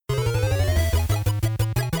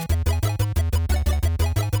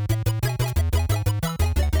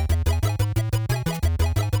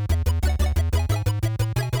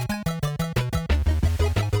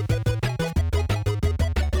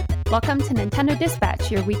Welcome to Nintendo Dispatch,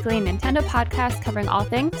 your weekly Nintendo podcast covering all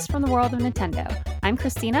things from the world of Nintendo. I'm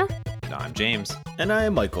Christina. No, I'm James. And I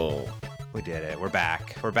am Michael. We did it. We're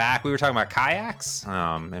back. We were talking about kayaks,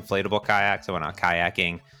 inflatable kayaks. I went out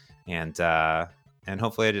kayaking, and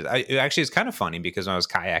hopefully it's kind of funny because when I was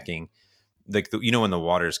kayaking, like when the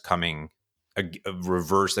water's coming a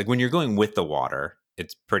reverse, like when you're going with the water,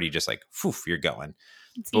 it's pretty just like poof, you're going.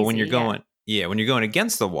 It's but easy, when you're going, when you're going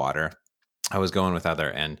against the water, I was going with other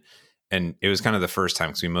and it was kind of the first time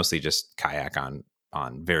because we mostly just kayak on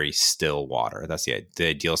very still water. That's the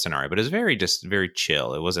ideal scenario, but it was very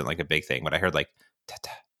chill. It wasn't like a big thing, but I heard like ta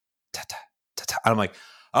ta ta ta ta ta. I'm like,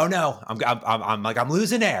 oh no, I'm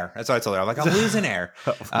losing air. That's what I told her. I'm like, I'm losing air.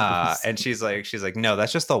 And she's like, no,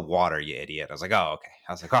 that's just the water, you idiot. I was like, oh, okay.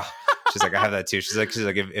 I was like, oh. She's like, I have that too. She's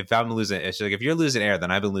like, if I'm losing, she's like, if you're losing air,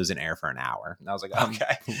 then I've been losing air for an hour. And I was like,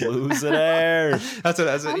 okay, losing air.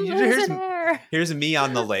 Here's me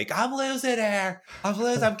on the lake. I'm losing air. I'm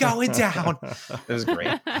going down. It was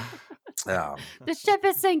great. The ship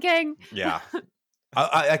is sinking. Yeah.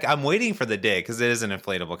 I'm waiting for the day because it is an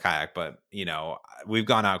inflatable kayak, but we've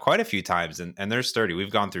gone out quite a few times and they're sturdy.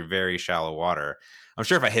 We've gone through very shallow water. I'm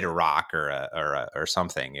sure if I hit a rock or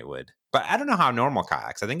something, it would. But I don't know how normal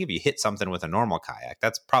kayaks. I think if you hit something with a normal kayak,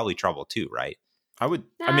 that's probably trouble too, right? I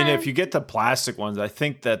mean, if you get the plastic ones, I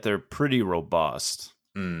think that they're pretty robust.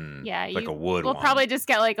 Yeah, like a wood We'll one. probably just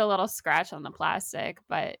get like a little scratch on the plastic,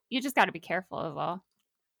 but you just got to be careful as well.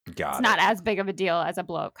 It's not as big of a deal as a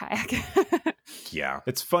blow up kayak. Yeah,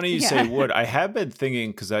 it's funny you say wood. I have been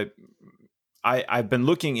thinking because I've been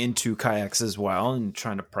looking into kayaks as well and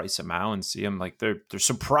trying to price them out and see them. Like they're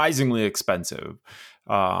surprisingly expensive,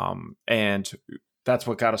 and that's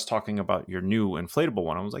what got us talking about your new inflatable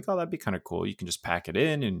one. I was like, oh, that'd be kind of cool. You can just pack it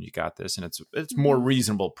in and you got this, and it's more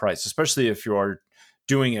reasonable price, especially if you are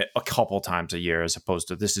doing it a couple times a year as opposed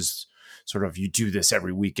to this is sort of you do this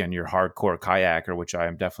every weekend. You're hardcore kayaker, which I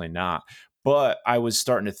am definitely not. But I was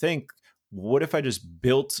starting to think, what if I just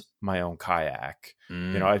built my own kayak?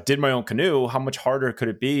 I did my own canoe. How much harder could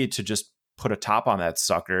it be to just put a top on that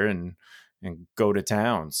sucker and go to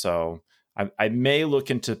town? So I may look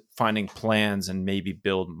into finding plans and maybe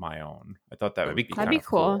build my own. I thought that would be That'd be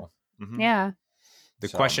cool. Mm-hmm. Yeah. The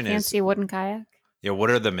question is, fancy wooden kayak. Yeah, what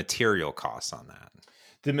are the material costs on that?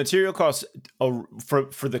 The material costs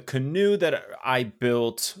for the canoe that I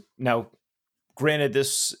built. Now, granted,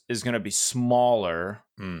 this is going to be smaller,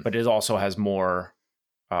 but it also has more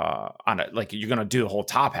on it. Like you're going to do the whole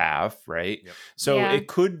top half, right? Yep. So it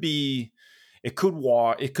could be a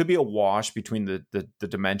wash between the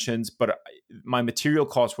dimensions, but my material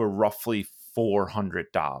costs were roughly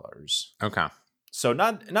 $400. Okay, so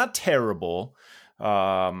not terrible.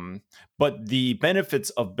 But the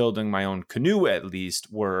benefits of building my own canoe, at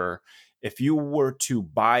least, were if you were to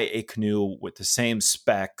buy a canoe with the same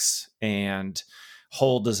specs and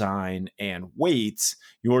hull design and weight,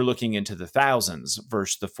 you're looking into the thousands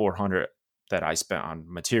versus the 400 that I spent on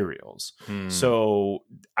materials. So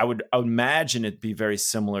I would imagine it'd be very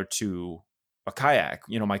similar to a kayak.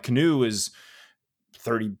 My canoe is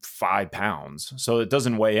 35 pounds. So it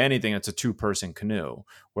doesn't weigh anything. It's a 2-person canoe.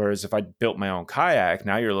 Whereas if I built my own kayak,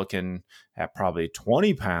 now you're looking at probably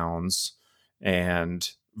 20 pounds and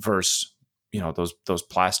versus, those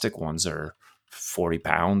plastic ones are 40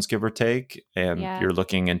 pounds, give or take. And you're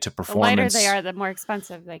looking into performance. The lighter they are, the more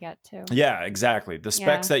expensive they get too. Yeah, exactly. The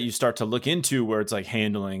specs that you start to look into where it's like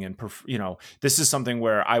handling and, this is something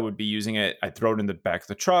where I would be using it. I throw it in the back of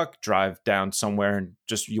the truck, drive down somewhere and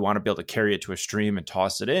just, you want to be able to carry it to a stream and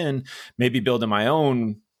toss it in. Maybe building my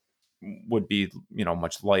own would be,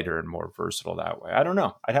 much lighter and more versatile that way. I don't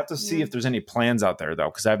know. I'd have to see if there's any plans out there though,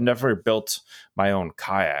 because I've never built my own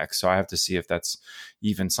kayak. So I have to see if that's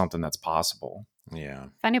even something that's possible. Yeah.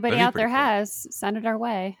 If anybody out there has, send it our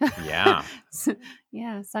way. Yeah.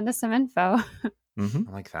 Yeah. Send us some info. Mm-hmm.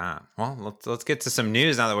 I like that. Well, let's get to some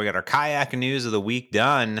news now that we got our kayak news of the week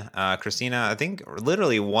done. Christina, I think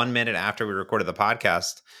literally 1 minute after we recorded the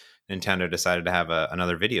podcast, Nintendo decided to have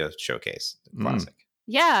another video showcase. Classic.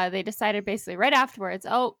 Yeah, they decided basically right afterwards,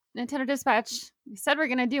 Nintendo Dispatch, we said we're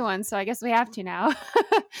going to do one, so I guess we have to now.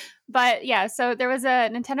 But yeah, so there was a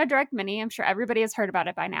Nintendo Direct Mini. I'm sure everybody has heard about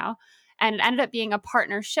it by now. And it ended up being a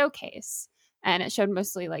partner showcase. And it showed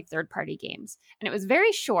mostly like third-party games. And it was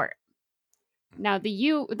very short. Now,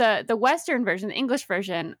 the Western version, the English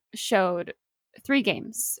version, showed 3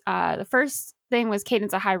 games. The first thing was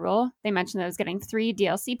Cadence of Hyrule. They mentioned that it was getting 3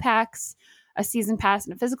 DLC packs, a season pass,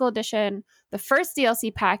 and a physical edition. The first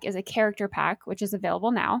DLC pack is a character pack, which is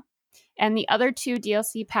available now. And the other 2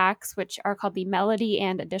 DLC packs, which are called the Melody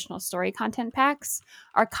and Additional Story Content packs,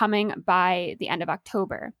 are coming by the end of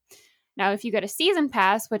October. Now, if you get a season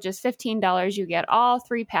pass, which is $15, you get all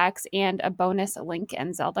 3 packs and a bonus Link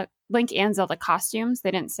and Zelda costumes.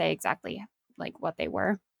 They didn't say exactly like what they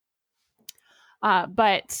were.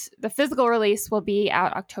 But the physical release will be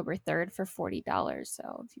out October 3rd for $40.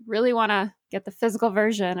 So if you really want to get the physical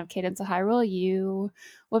version of Cadence of Hyrule, you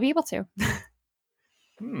will be able to.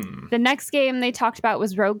 The next game they talked about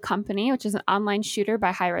was Rogue Company, which is an online shooter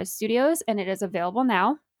by Hi-Rez Studios, and it is available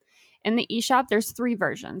now. In the eShop, there's 3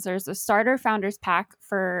 versions. There's a starter founders pack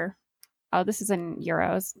for, this is in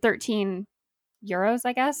euros, 13 euros,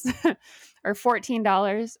 I guess, or $14,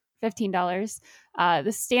 $15.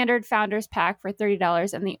 The standard founders pack for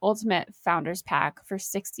 $30 and the ultimate founders pack for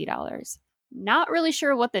 $60. Not really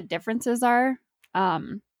sure what the differences are.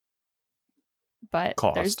 But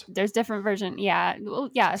cost. there's different version. Yeah. Well,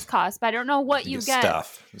 yeah, it's cost, but I don't know what you get.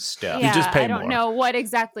 Stuff. Yeah, you just pay I don't more. know what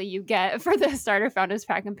exactly you get for the starter founders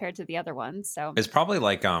pack compared to the other ones. So it's probably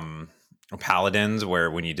like Paladins,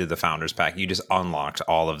 where when you did the founders pack, you just unlocked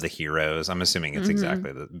all of the heroes. I'm assuming it's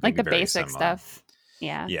exactly like the very basic similar stuff.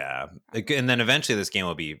 Yeah. Yeah. And then eventually this game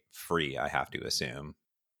will be free, I have to assume.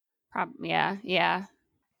 Yeah.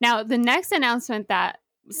 Now, the next announcement that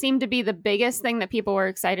seemed to be the biggest thing that people were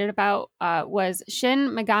excited about was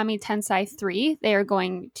Shin Megami Tensei 3. They are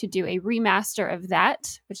going to do a remaster of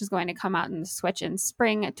that, which is going to come out in the Switch in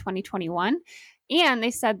spring 2021. And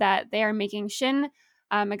they said that they are making Shin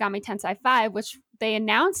Megami Tensei 5, which they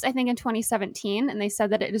announced, I think, in 2017. And they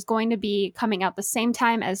said that it is going to be coming out the same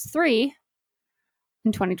time as 3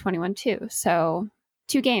 in 2021 too. So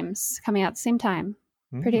 2 games coming out at the same time.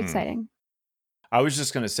 Pretty exciting. I was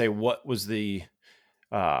just going to say, what was the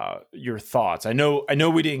your thoughts? I know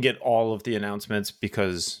we didn't get all of the announcements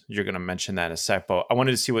because you're going to mention that in a sec, but I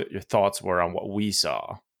wanted to see what your thoughts were on what we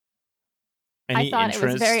saw. I thought it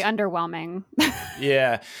was very underwhelming.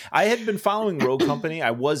 Yeah, I had been following Rogue Company.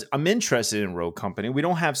 I'm interested in Rogue Company. We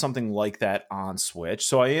don't have something like that on Switch,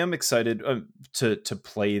 so I am excited to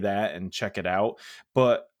play that and check it out.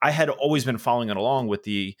 But I had always been following it along with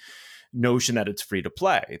the notion that it's free to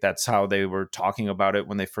play. That's how they were talking about it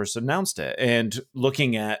when they first announced it. And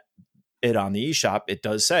looking at it on the eShop, it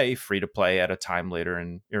does say free to play at a time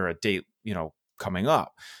later or a date, coming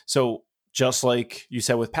up. So just like you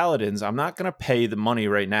said with Paladins, I'm not going to pay the money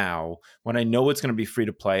right now when I know it's going to be free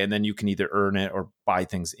to play, and then you can either earn it or buy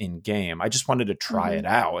things in game. I just wanted to try it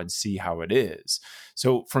out and see how it is.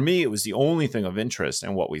 So for me, it was the only thing of interest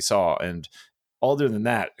in what we saw. And other than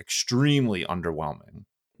that, extremely underwhelming.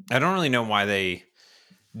 I don't really know why they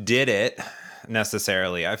did it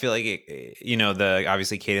necessarily. I feel like the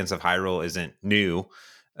obviously Cadence of Hyrule isn't new,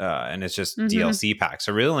 and it's just DLC packs.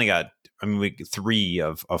 So we only got 3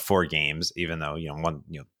 of 4 games, even though one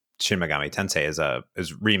Shin Megami Tensei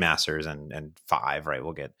is remasters, and 5, right?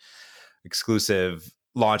 We'll get exclusive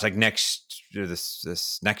launch like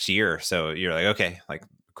this next year. So you're like, okay, like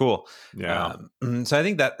cool. Yeah. So I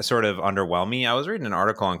think that sort of underwhelmed me. I was reading an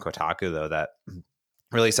article on Kotaku though that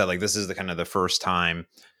really said like this is the first time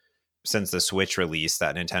since the Switch release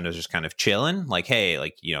that Nintendo's just kind of chilling. Like, hey,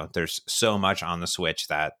 like, there's so much on the Switch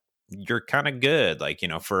that you're kind of good, like,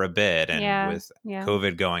 for a bit. And with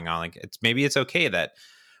COVID going on, like it's okay that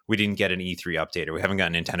we didn't get an E3 update or we haven't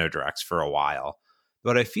gotten Nintendo Directs for a while.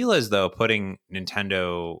 But I feel as though putting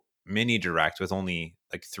Nintendo Mini Direct with only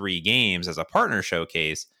like 3 games as a partner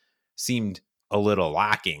showcase seemed a little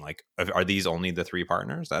lacking. Like, are these only the 3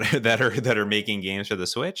 partners that are making games for the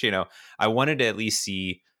Switch? I wanted to at least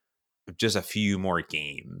see just a few more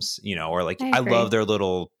games, or like I love their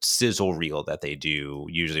little sizzle reel that they do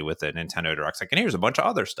usually with the Nintendo Directs. Like, and here's a bunch of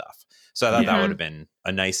other stuff. So I thought that would have been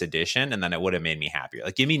a nice addition, and then it would have made me happier.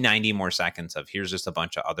 Like, give me 90 more seconds of here's just a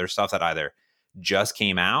bunch of other stuff that either just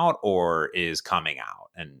came out or is coming out,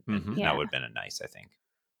 and that would have been a nice, I think.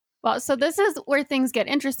 Well, so this is where things get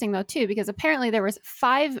interesting, though, too, because apparently there was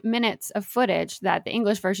 5 minutes of footage that the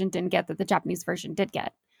English version didn't get that the Japanese version did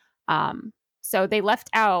get. So they left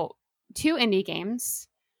out 2 indie games.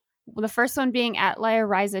 The first one being Outlier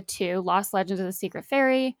Ryza 2, Lost Legends of the Secret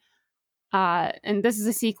Fairy. And this is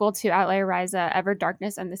a sequel to Outlier Ryza, Ever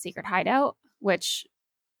Darkness and the Secret Hideout, which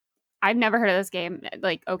I've never heard of this game.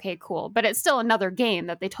 Like, okay, cool. But it's still another game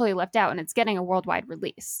that they totally left out, and it's getting a worldwide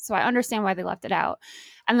release. So I understand why they left it out.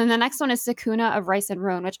 And then the next one is Sakuna of Rice and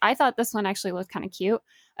Ruin, which I thought this one actually looked kind of cute.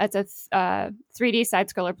 It's a 3D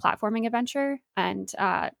side-scroller platforming adventure, and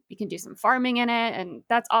you can do some farming in it. And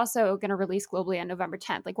that's also going to release globally on November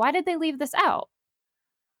 10th. Like, why did they leave this out?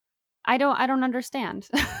 I don't understand.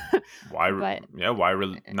 Why? Why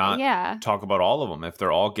really not talk about all of them if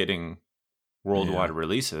they're all getting worldwide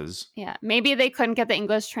releases. Yeah, maybe they couldn't get the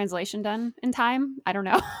English translation done in time. I don't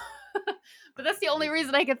know. But that's the only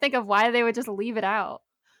reason I could think of why they would just leave it out.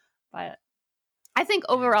 But I think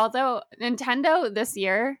overall, though, Nintendo this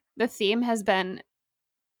year, the theme has been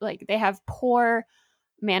like they have poor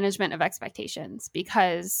management of expectations,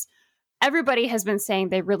 because everybody has been saying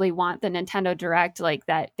they really want the Nintendo Direct, like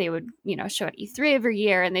that they would, show at E3 every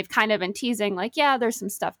year. And they've kind of been teasing like, yeah, there's some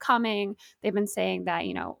stuff coming. They've been saying that,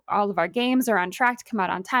 all of our games are on track to come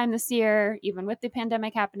out on time this year, even with the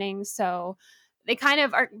pandemic happening. So they kind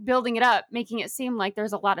of are building it up, making it seem like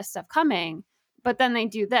there's a lot of stuff coming. But then they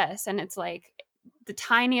do this, and it's like the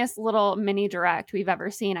tiniest little mini Direct we've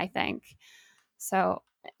ever seen, I think. So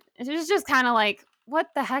it was just kind of like, what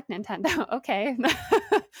the heck, Nintendo? Okay.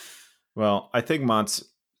 Well, I think Mont's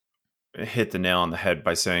hit the nail on the head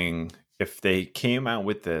by saying if they came out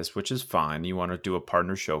with this, which is fine, you want to do a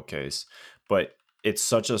partner showcase, but it's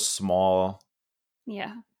such a small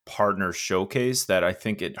partner showcase that I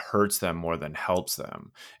think it hurts them more than helps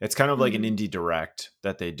them. It's kind of like an indie direct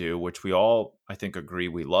that they do, which we all, I think, agree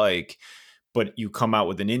we like, but you come out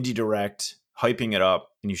with an indie direct, hyping it up,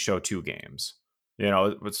 and you show 2 games.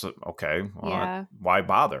 It's okay. Well, why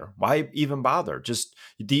bother? Why even bother? Just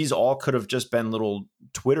these all could have just been little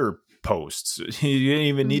Twitter posts. You didn't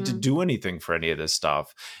even need to do anything for any of this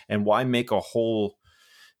stuff. And why make a whole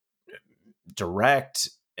direct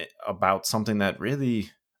about something that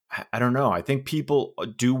really, I don't know. I think people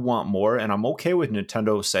do want more, and I'm okay with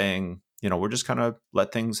Nintendo saying, we're just kind of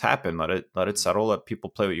let things happen, let it settle, let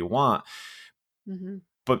people play what you want.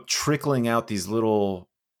 But trickling out these little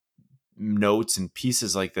notes and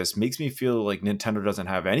pieces like this makes me feel like Nintendo doesn't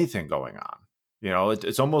have anything going on.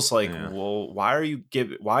 It's almost like, well, why are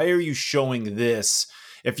you showing this?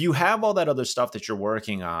 If you have all that other stuff that you're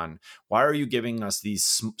working on, why are you giving us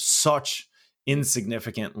these such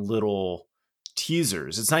insignificant little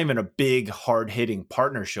teasers? It's not even a big hard-hitting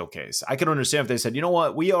partner showcase. I can understand if they said, you know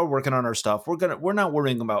what, we are working on our stuff. We're not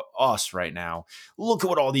worrying about us right now. Look at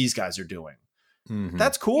what all these guys are doing.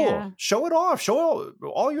 That's cool. Yeah. Show it off. Show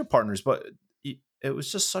all your partners. But it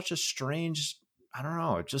was just such a strange, I don't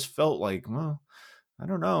know. It just felt like, well, I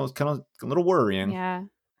don't know. It's kind of a little worrying. Yeah.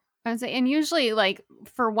 I would say, and usually, like,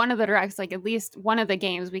 for one of the directs, like, at least one of the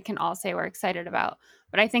games we can all say we're excited about.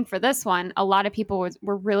 But I think for this one, a lot of people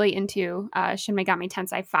were really into Shin Megami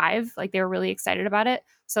Tensei 5. Like, they were really excited about it.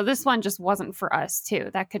 So this one just wasn't for us, too.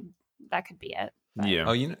 That could be it. But. Yeah.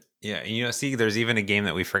 Oh, see, there's even a game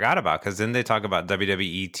that we forgot about, because then they talk about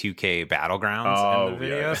WWE 2K Battlegrounds in the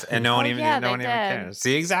videos, and no one even cares.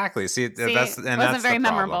 See, exactly. That's very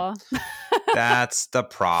memorable. That's the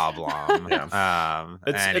problem.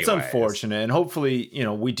 It's unfortunate, and hopefully,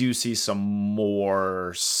 we do see some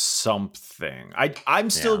more something. I'm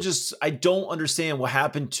still just, I don't understand what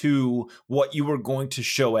happened to what you were going to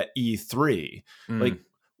show at E3. Like,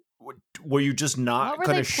 were you just not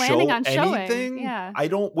going to show anything? Yeah.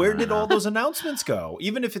 Where did all those announcements go?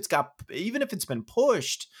 Even if it's been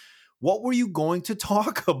pushed, what were you going to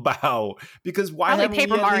talk about? Because why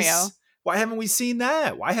haven't we seen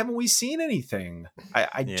that? Why haven't we seen anything?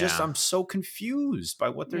 I'm so confused by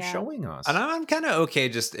what they're showing us. And I'm kind of okay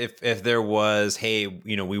just if there was, hey,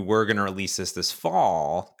 we were going to release this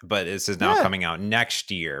fall, but this is now coming out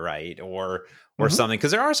next year, right? Or something, because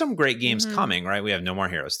there are some great games coming, right? We have No More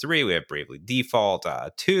Heroes 3, we have Bravely Default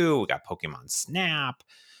 2, we got Pokemon Snap,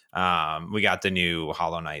 we got the new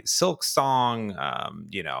Hollow Knight Silk Song,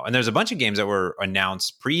 and there's a bunch of games that were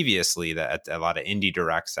announced previously that a lot of indie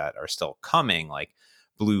directs that are still coming, like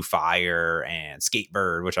Blue Fire and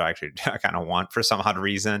Skatebird, which I kind of want for some odd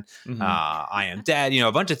reason. I Am Dead,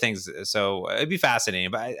 a bunch of things. So it'd be fascinating,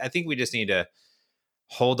 but I think we just need to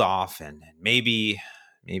hold off, and maybe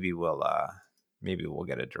we'll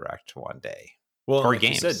get a direct one day. Well, or like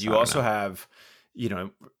games. You said, you also have,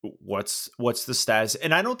 what's the status?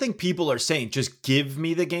 And I don't think people are saying just give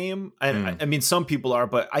me the game. I mean, some people are,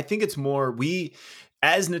 but I think it's more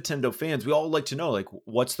as Nintendo fans, we all like to know, like,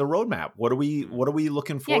 what's the roadmap? What are we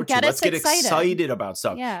looking forward to? Let's get excited about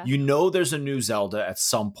stuff. Yeah. There's a new Zelda at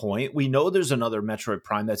some point. We know there's another Metroid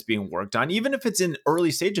Prime that's being worked on. Even if it's in early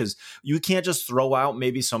stages, you can't just throw out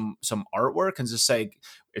maybe some artwork and just say,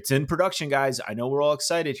 it's in production, guys. I know we're all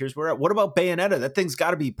excited. Here's where. What about Bayonetta? That thing's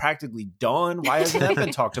got to be practically done. Why hasn't that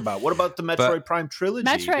been talked about? What about the Metroid Prime trilogy?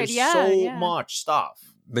 There's so much stuff.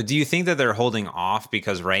 But do you think that they're holding off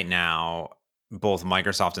because right now both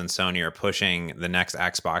Microsoft and Sony are pushing the next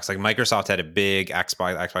Xbox? Like, Microsoft had a big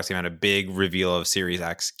Xbox game had a big reveal of Series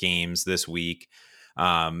X games this week.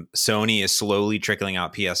 Sony is slowly trickling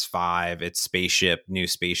out PS5, its new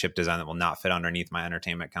spaceship design that will not fit underneath my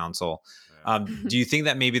entertainment console. Do you think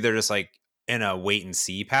that maybe they're just like, in a wait and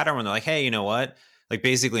see pattern when they're like, hey, you know what? Like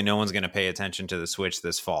basically no one's going to pay attention to the Switch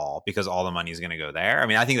this fall because all the money is going to go there. I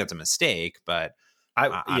mean, I think that's a mistake, but I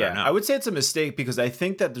don't know. I would say it's a mistake because I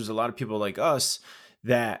think that there's a lot of people like us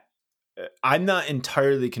that I'm not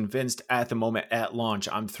entirely convinced at the moment at launch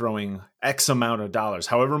I'm throwing X amount of dollars,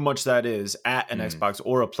 however much that is, at an Xbox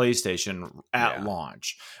or a PlayStation at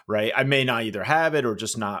launch, right? I may not either have it or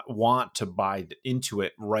just not want to buy into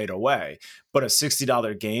it right away. But a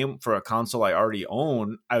 $60 game for a console I already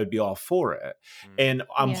own, I would be all for it. And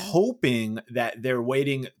I'm hoping that they're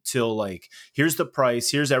waiting till like, here's the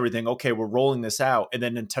price, here's everything. Okay, we're rolling this out. And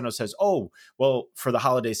then Nintendo says, oh, well, for the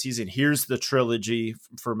holiday season, here's the trilogy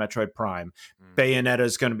for Metroid Prime. Bayonetta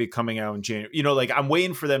is going to be coming out in January. You know, like I'm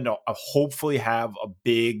waiting for them to hopefully have a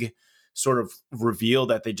big sort of reveal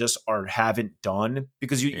that they just haven't done,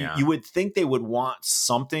 because you would think they would want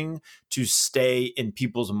something to stay in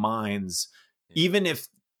people's minds, even if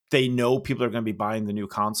they know people are going to be buying the new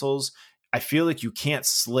consoles. I feel like you can't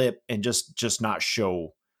slip and just not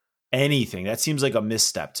show anything. That seems like a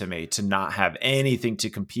misstep to me, to not have anything to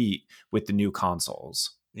compete with the new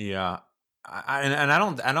consoles. Yeah. I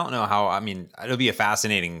don't know how. I mean, it'll be a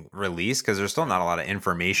fascinating release because there's still not a lot of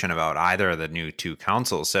information about either of the new two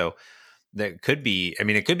consoles. So that could be. I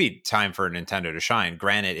mean, it could be time for Nintendo to shine.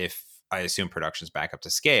 Granted, if I assume production's back up to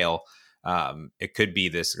scale, it could be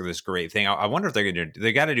this great thing. I wonder if they're going to.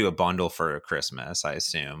 They got to do a bundle for Christmas. I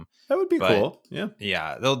assume that would be cool.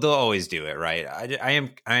 Yeah. They'll always do it, right? I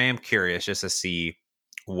am curious just to see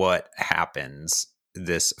what happens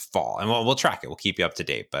this fall, and we'll track it. We'll keep you up to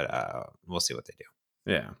date, but we'll see what they do.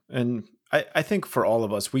 Yeah. And I think for all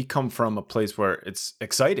of us, we come from a place where it's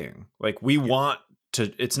exciting. Like we want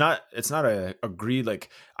to, it's not a agreed, like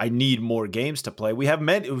I need more games to play. We have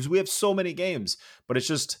so many games, but it's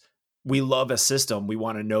just, we love a system. We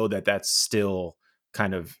want to know that that's still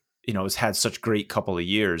kind of, it's had such great couple of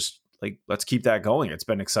years. Like, let's keep that going. It's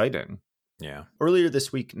been exciting. Yeah. Earlier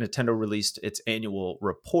this week, Nintendo released its annual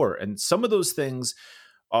report, and some of those things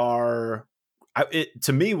to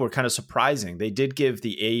me, were kind of surprising. They did give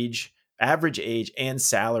the average age and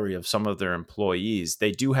salary of some of their employees.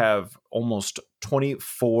 They do have almost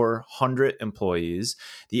 2,400 employees.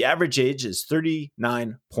 The average age is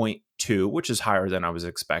 39.2, which is higher than I was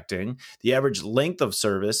expecting. The average length of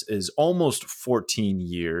service is almost 14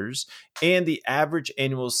 years. And the average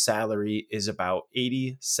annual salary is about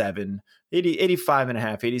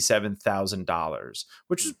 $87,000,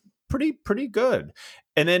 which is pretty good.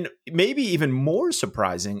 And then maybe even more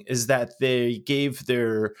surprising is that they gave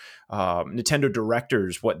their Nintendo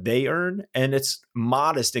directors what they earn, and it's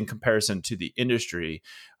modest in comparison to the industry.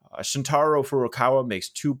 Shintaro Furukawa makes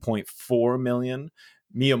 $2.4 million.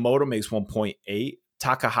 Miyamoto makes 1.8.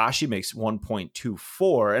 Takahashi makes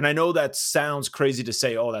 1.24. And I know that sounds crazy to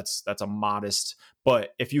say, oh, that's a modest, but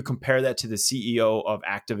if you compare that to the CEO of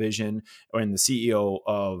Activision and the CEO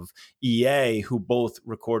of EA, who both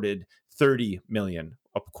recorded 30 million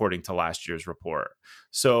according to last year's report.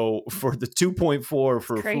 So for the 2.4 for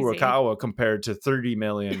Furukawa compared to 30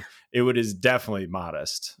 million, it is definitely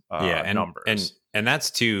modest numbers. And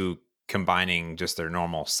that's to combining just their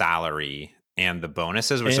normal salary and the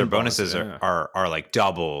bonuses, which their bonuses are like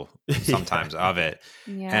double sometimes of it.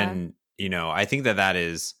 Yeah. And I think that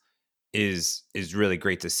is really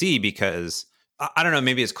great to see, because I don't know,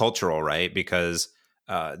 maybe it's cultural, right? Because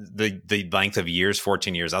the length of years,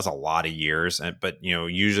 14 years, that's a lot of years. But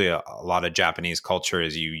usually a lot of Japanese culture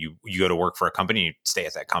is you go to work for a company, you stay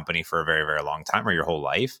at that company for a very, very long time, or your whole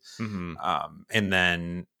life. Mm-hmm. And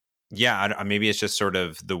then maybe it's just sort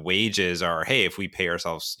of the wages are, hey, if we pay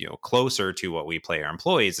ourselves closer to what we pay our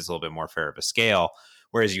employees, it's a little bit more fair of a scale.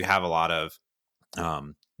 Whereas you have a lot of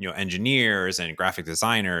engineers and graphic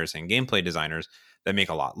designers and gameplay designers that make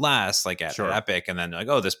a lot less, like at Epic, and then like,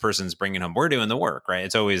 oh, this person's bringing home, we're doing the work, right?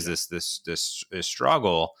 It's always this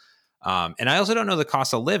struggle. And I also don't know the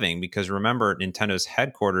cost of living, because remember, Nintendo's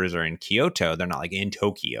headquarters are in Kyoto. They're not like in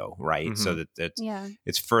Tokyo, right? Mm-hmm. So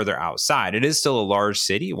it's further outside. It is still a large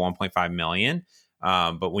city, 1.5 million.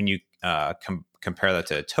 But when you compare that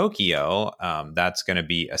to Tokyo, that's going to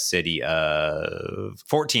be a city of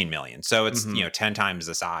 14 million. So it's 10 times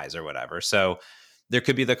the size or whatever. So there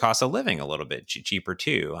could be the cost of living a little bit cheaper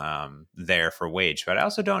too, there for wage. But I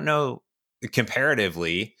also don't know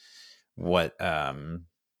comparatively what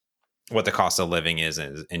the cost of living is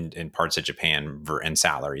in parts of Japan and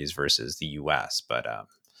salaries versus the US. But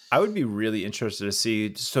I would be really interested to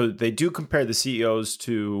see. So they do compare the CEOs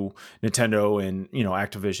to Nintendo and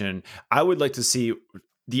Activision. I would like to see,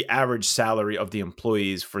 the average salary of the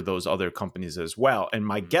employees for those other companies as well. And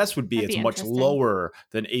my guess would be That'd it's be much lower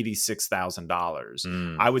than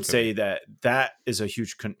 $86,000. I would say that is a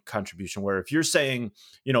huge contribution, where if you're saying,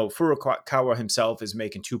 Furukawa himself is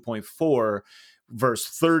making 2.4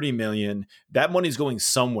 versus 30 million, that money's going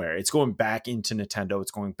somewhere. It's going back into Nintendo.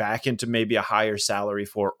 It's going back into maybe a higher salary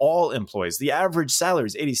for all employees. The average salary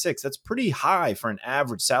is 86. That's pretty high for an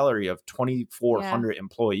average salary of 2,400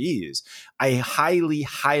 employees. I highly,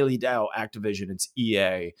 highly doubt Activision and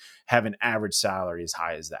EA have an average salary as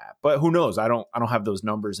high as that. But who knows? I don't have those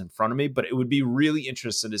numbers in front of me, but it would be really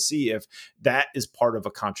interesting to see if that is part of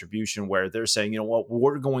a contribution where they're saying,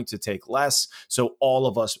 we're going to take less, so all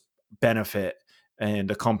of us benefit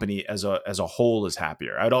and the company as a whole is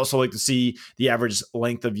happier. I'd also like to see the average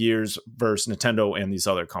length of years versus Nintendo and these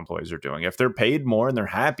other companies are doing. If they're paid more and they're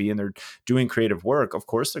happy and they're doing creative work, of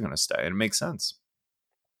course they're going to stay, and it makes sense.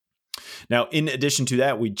 Now, in addition to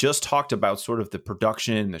that, we just talked about sort of the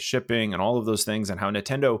production, the shipping, and all of those things, and how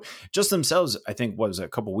Nintendo just themselves, I think was a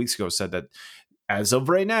couple weeks ago, said that as of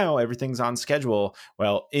right now, everything's on schedule.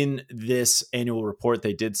 Well, in this annual report,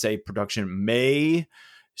 they did say production may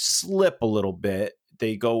slip a little bit.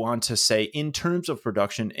 They go on to say, in terms of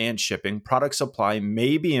production and shipping, product supply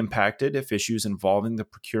may be impacted if issues involving the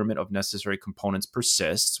procurement of necessary components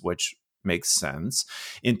persists, which makes sense.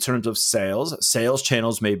 In terms of sales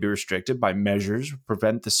channels may be restricted by measures to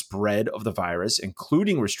prevent the spread of the virus,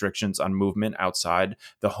 including restrictions on movement outside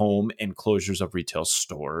the home and closures of retail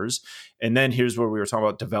stores. And then here's where we were talking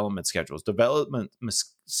about development schedules. Development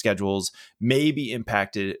schedules may be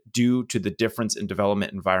impacted due to the difference in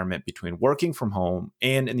development environment between working from home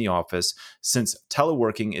and in the office, since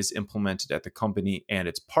teleworking is implemented at the company and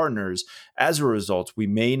its partners. As a result, we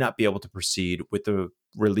may not be able to proceed with the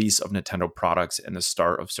release of Nintendo products and the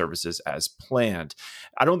start of services as planned.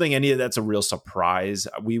 I don't think any of that's a real surprise.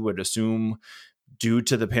 We would assume, due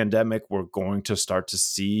to the pandemic, we're going to start to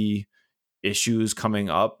see issues coming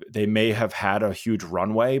up. They may have had a huge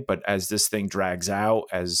runway, but as this thing drags out,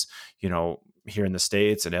 as here in the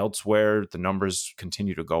States and elsewhere, the numbers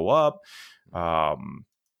continue to go up. I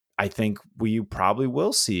think we probably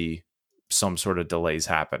will see some sort of delays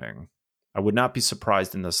happening. I would not be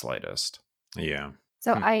surprised in the slightest. Yeah.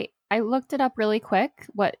 So I looked it up really quick,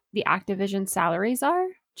 what the Activision salaries are,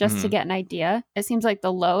 just to get an idea. It seems like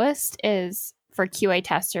the lowest is for QA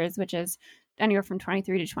testers, which is anywhere from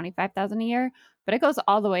 23 to 25,000 a year, but it goes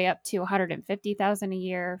all the way up to 150,000 a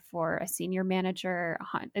year for a senior manager.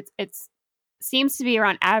 It's seems to be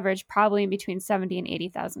around average, probably in between 70 and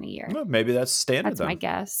 80,000 a year. Well, maybe that's standard. That's my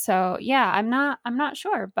guess. So yeah, I'm not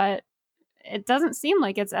sure, but it doesn't seem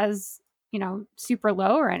like it's as super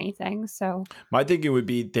low or anything. So my thinking would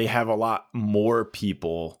be they have a lot more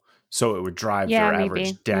people, so it would drive their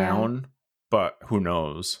average down. But who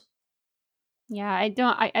knows? Yeah, I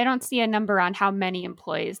don't see a number on how many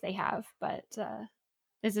employees they have, but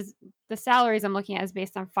this is the salaries I'm looking at is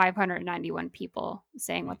based on 591 people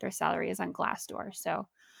saying what their salary is on Glassdoor. So,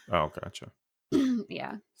 gotcha.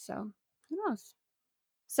 Yeah, so who knows?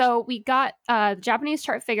 So we got the Japanese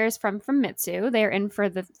chart figures from Famitsu. They're in for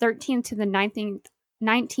the 13th to the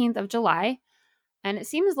 19th of July. And it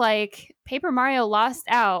seems like Paper Mario lost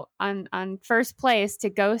out on first place to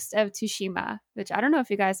Ghost of Tsushima, which I don't know if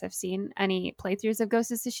you guys have seen any playthroughs of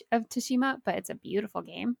Ghost of Tsushima, but it's a beautiful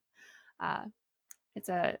game. It's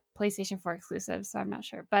a PlayStation 4 exclusive, so I'm not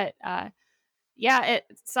sure. But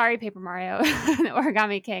sorry, Paper Mario,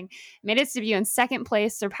 Origami King made its debut in second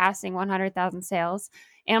place, surpassing 100,000 sales.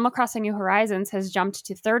 Animal Crossing New Horizons has jumped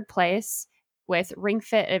to third place, with Ring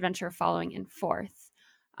Fit Adventure following in fourth.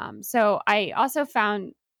 So I also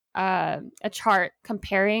found a chart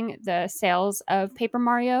comparing the sales of Paper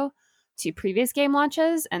Mario to previous game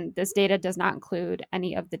launches, and this data does not include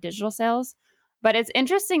any of the digital sales. But it's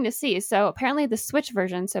interesting to see. So apparently the Switch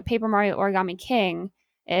version, so Paper Mario Origami King,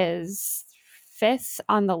 is 5th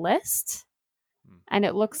on the list. And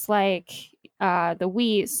it looks like the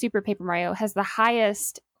Wii Super Paper Mario has the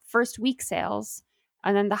highest first week sales.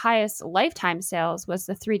 And then the highest lifetime sales was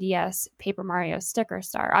the 3DS Paper Mario Sticker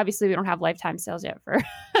Star. Obviously, we don't have lifetime sales yet for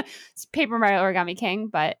Paper Mario Origami King,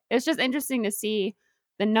 but it's just interesting to see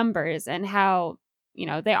the numbers and how,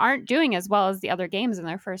 they aren't doing as well as the other games in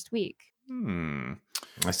their first week.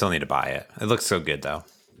 I still need to buy it. It looks so good, though.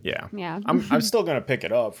 Yeah. I'm still going to pick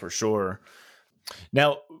it up for sure.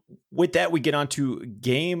 Now, with that, we get on to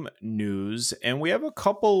game news, and we have a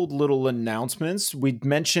couple little announcements. We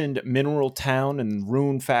mentioned Mineral Town and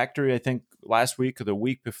Rune Factory, I think, last week or the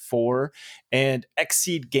week before. And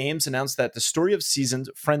Xseed Games announced that The Story of Seasons,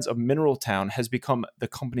 Friends of Mineral Town has become the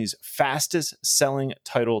company's fastest selling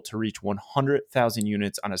title to reach 100,000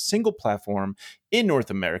 units on a single platform in North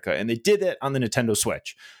America. And they did it on the Nintendo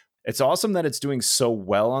Switch. It's awesome that it's doing so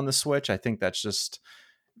well on the Switch. I think that's just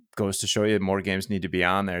goes to show you more games need to be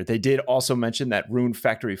on there. They did also mention that Rune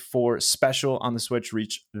Factory 4 Special on the Switch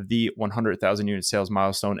reached the 100,000 unit sales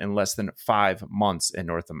milestone in less than 5 months in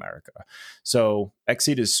North America. So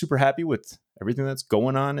Xseed is super happy with everything that's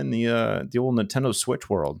going on in the old Nintendo Switch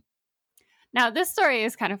world. Now, this story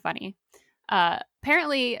is kind of funny.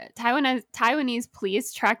 Apparently, Taiwanese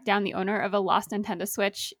police tracked down the owner of a lost Nintendo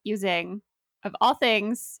Switch using, of all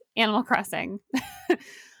things, Animal Crossing.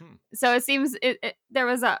 So it seems there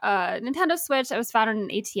was a Nintendo Switch that was found in an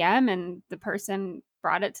ATM, and the person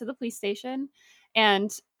brought it to the police station,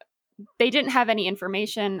 and they didn't have any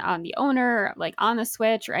information on the owner, like on the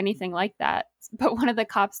Switch or anything like that. But one of the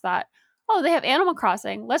cops thought, oh, they have Animal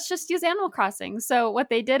Crossing. Let's just use Animal Crossing. So what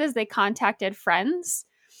they did is they contacted friends,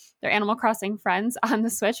 their Animal Crossing friends on the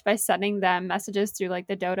Switch, by sending them messages through like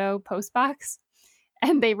the Dodo post box.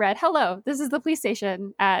 And they read, hello, this is the police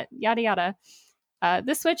station at yada yada.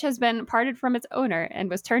 This Switch has been parted from its owner and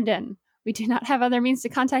was turned in. We do not have other means to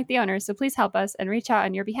contact the owner, so please help us and reach out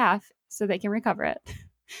on your behalf so they can recover it.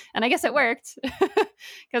 And I guess it worked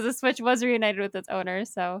because the Switch was reunited with its owner.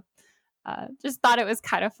 So just thought it was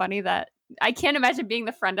kind of funny that I can't imagine being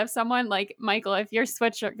the friend of someone like Michael. If your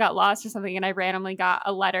Switch got lost or something and I randomly got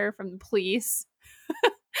a letter from the police,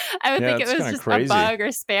 I would think it was just crazy. A bug or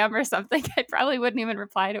spam or something. I probably wouldn't even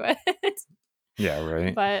reply to it. Yeah,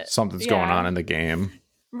 right. But something's going on in the game.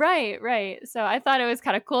 Right. So I thought it was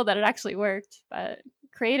kind of cool that it actually worked, but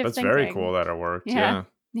creative thinking. That's very cool that it worked.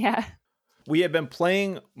 Yeah. We had been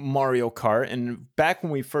playing Mario Kart, and back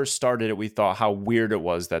when we first started it, we thought how weird it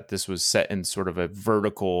was that this was set in sort of a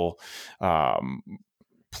vertical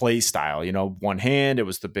play style. You know, one hand, it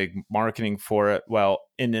was the big marketing for it. Well,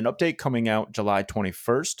 in an update coming out July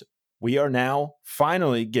 21st, we are now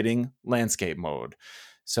finally getting landscape mode.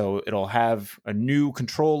 So it'll have a new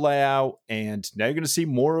control layout, and now you're going to see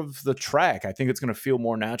more of the track. I think it's going to feel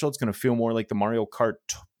more natural. It's going to feel more like the Mario Kart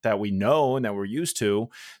that we know and that we're used to.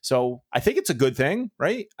 So I think it's a good thing,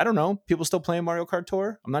 right? I don't know. People still playing Mario Kart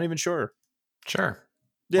Tour? I'm not even sure. Sure.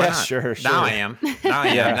 Yeah, sure. Now I am.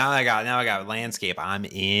 Now I got landscape. I'm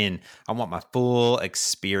in. I want my full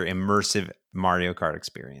immersive Mario Kart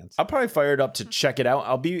experience. I'll probably fire it up to check it out.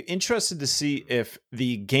 I'll be interested to see if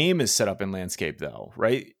the game is set up in landscape, though,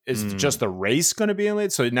 right? Is just the race going to be in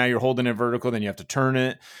landscape? So now you're holding it vertical, then you have to turn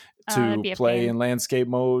it to play in landscape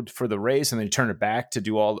mode for the race, and then you turn it back to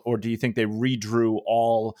do all, or do you think they redrew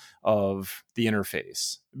all of the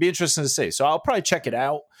interface? It'd be interesting to see. So I'll probably check it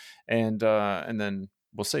out, and then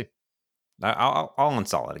we'll see. I'll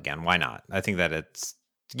install it again. Why not? I think that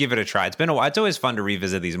give it a try. It's been a while. It's always fun to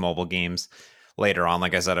revisit these mobile games later on.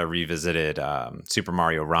 Like I said, I revisited Super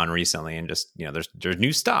Mario Run recently, and just, you know, there's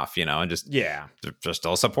new stuff, you know, and just they're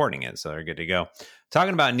still supporting it, so they're good to go.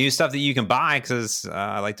 Talking about new stuff that you can buy, because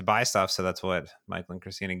I like to buy stuff, so that's what Michael and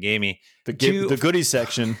Christina gave me. The goodies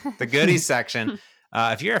section. The goodies section.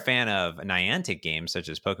 If you're a fan of Niantic games such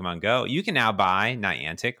as Pokemon Go, you can now buy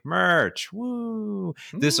Niantic merch. Woo!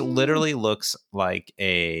 This literally looks like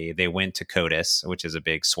they went to Codis, which is a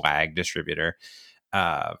big swag distributor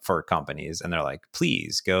for companies, and they're like,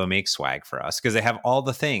 please go make swag for us, because they have all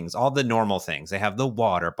the things, all the normal things. They have the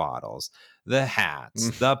water bottles, the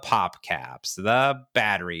hats, the pop caps, the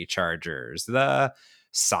battery chargers, the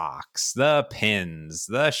socks, the pins,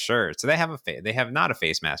 the shirts. So they have not a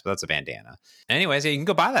face mask, but that's a bandana. Anyways, you can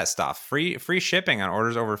go buy that stuff. Free shipping on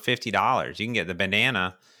orders over $50. You can get the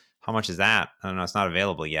bandana. How much is that? I don't know. It's not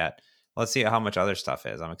available yet. Let's see how much other stuff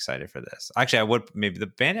is. I'm excited for this. Actually, maybe the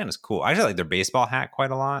bandana is cool. I actually like their baseball hat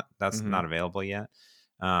quite a lot. That's not available yet.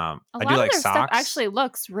 I do like socks. Stuff actually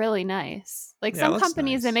looks really nice. Like some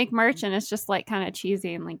companies that make merch and it's just like kind of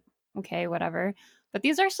cheesy and like, okay, whatever. But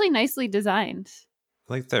these are actually nicely designed.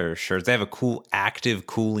 I like their shirts. They have a cool active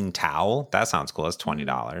cooling towel. That sounds cool. That's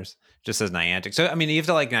 $20. Just says Niantic. So, I mean, you have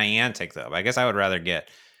to like Niantic, though. I guess I would rather get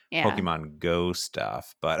Pokemon Go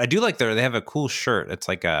stuff. But I do like they have a cool shirt. It's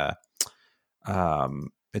like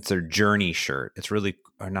it's their Journey shirt. It's really,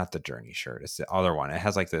 or not the Journey shirt. It's the other one. It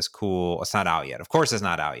has like this cool, it's not out yet. Of course it's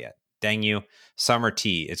not out yet. Dang you. Summer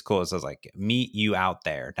tea. It's cool. It says like, meet you out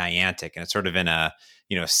there, Niantic. And it's sort of in a,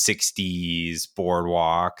 60s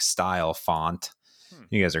boardwalk style font.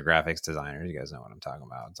 You guys are graphics designers. You guys know what I'm talking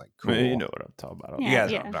about. It's like cool. You know what I'm talking about. Yeah, You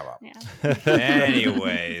guys yeah, know what I'm talking about. yeah.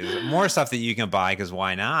 Anyways, more stuff that you can buy because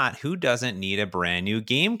why not? Who doesn't need a brand new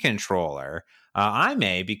game controller? I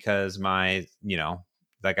may because my,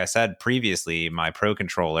 like I said previously, my Pro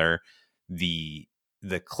controller, the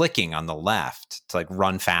clicking on the left to like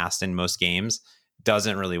run fast in most games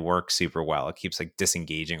doesn't really work super well. It keeps like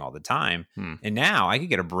disengaging all the time. And now I could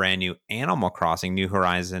get a brand new Animal Crossing New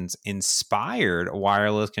Horizons inspired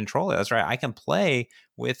wireless controller. That's right. I can play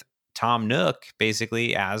with Tom Nook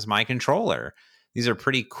basically as my controller. These are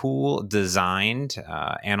pretty cool designed,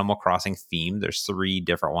 Animal Crossing themed. There's 3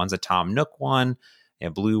 different ones, a Tom Nook one,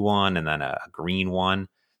 a blue one, and then a green one.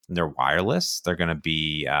 And they're wireless. They're going to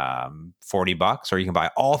be $40, or you can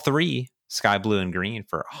buy all 3, sky blue and green,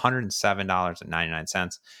 for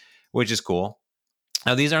 $107.99, which is cool.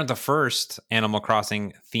 Now, these aren't the first Animal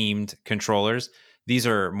Crossing themed controllers. These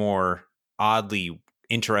are more oddly,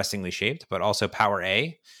 interestingly shaped, but also Power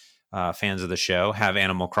A. Fans of the show have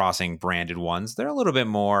Animal Crossing branded ones. They're a little bit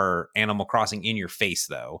more Animal Crossing in your face,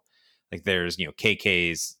 though. Like there's,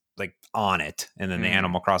 KK's like on it, and then the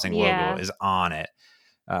Animal Crossing logo is on it.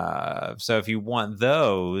 So if you want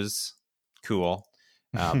those, cool.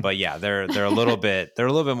 But yeah, they're a little bit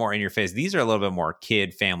more in your face. These are a little bit more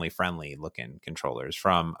kid family friendly looking controllers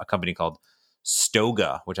from a company called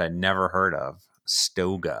Stoga, which I'd never heard of.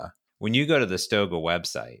 Stoga. When you go to the Stoga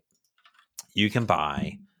website, you can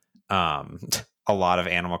buy a lot of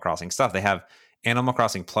Animal Crossing stuff. They have Animal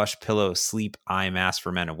Crossing plush pillow sleep eye masks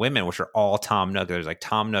for men and women, which are all Tom Nook. There's like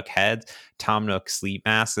Tom Nook heads, Tom Nook sleep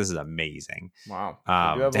masks. This is amazing. Wow.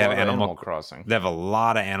 They have Animal Crossing. They have a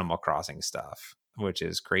lot of Animal Crossing stuff, which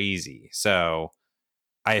is crazy. So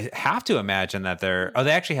I have to imagine that they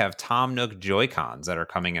actually have Tom Nook Joy-Cons that are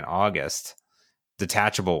coming in August,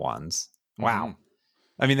 detachable ones. Wow. Mm-hmm.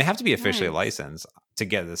 I mean, they have to be officially licensed to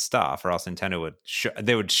get this stuff, or else Nintendo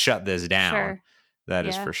would shut this down. Sure. That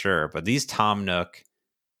is for sure. But these Tom Nook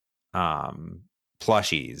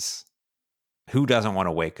plushies, who doesn't want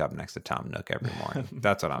to wake up next to Tom Nook every morning?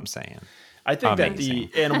 That's what I'm saying. I think that the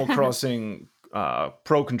Animal Crossing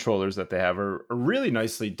Pro controllers that they have are really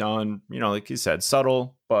nicely done. Like you said,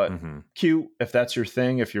 subtle, but cute. If that's your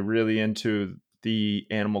thing, if you're really into the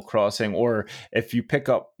Animal Crossing, or if you pick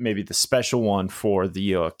up maybe the special one for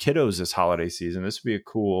the kiddos this holiday season, this would be a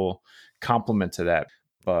cool complement to that.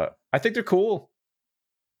 But I think they're cool.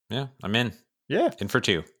 Yeah, I'm in. Yeah. In for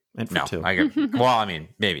 2. In for 2. Well, I mean,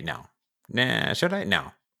 maybe no. Nah, should I?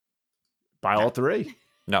 No. Buy all 3.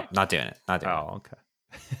 No, not doing it. Oh, okay.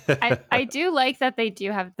 I do like that they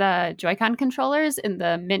do have the Joy-Con controllers in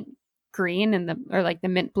the mint green and the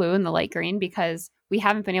mint blue and the light green, because we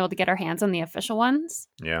haven't been able to get our hands on the official ones.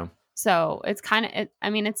 Yeah. So it's kind of,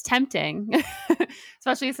 it's tempting,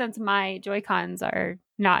 especially since my Joy-Cons are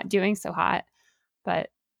not doing so hot. But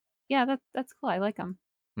yeah, that's cool. I like them.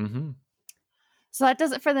 Mm-hmm. So that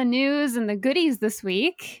does it for the news and the goodies this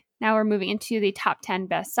week. Now we're moving into the top 10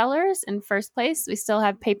 bestsellers. In first place, we still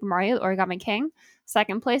have Paper Mario: The Origami King.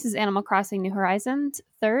 Second place is Animal Crossing: New Horizons.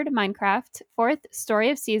 Third, Minecraft. Fourth, Story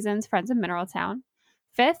of Seasons: Friends of Mineral Town.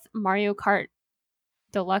 Fifth, Mario Kart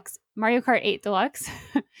 8 Deluxe.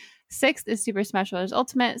 Sixth is Super Smash Bros.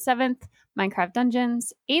 Ultimate. Seventh, Minecraft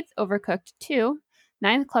Dungeons. Eighth, Overcooked 2.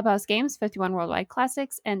 Ninth, Clubhouse Games 51 Worldwide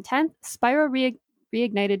Classics. And 10th, Spyro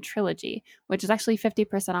Reignited Trilogy, which is actually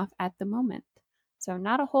 50% off at the moment. So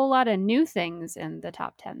not a whole lot of new things in the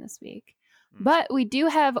top 10 this week. But we do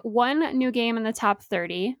have one new game in the top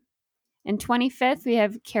 30. In 25th, we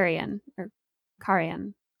have Carrion.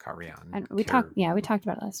 Carrion. And we talked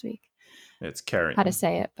about it last week. It's Carrion. How to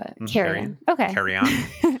say it, but Carrion. Okay. Carrion.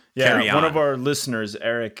 Yeah, Carry one of our listeners,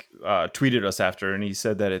 Eric, tweeted us after, and he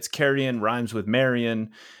said that it's Carrion, rhymes with Marion,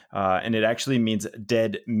 and it actually means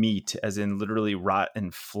dead meat, as in literally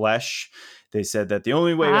rotten flesh. They said that the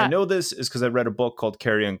only way I know this is because I read a book called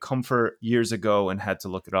Carrion Comfort years ago and had to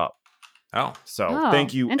look it up. So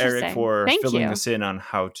thank you, Eric, for filling us in on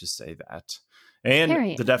how to say that. And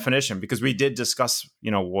Carrion. The definition, because we did discuss,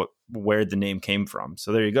 where the name came from.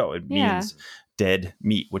 So there you go. It means dead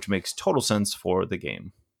meat, which makes total sense for the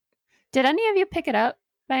game. Did any of you pick it up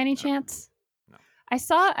by any chance? No. I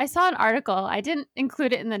saw an article. I didn't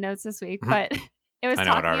include it in the notes this week, but it was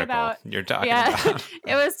talking about you're talking about.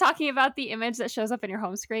 It was talking about the image that shows up in your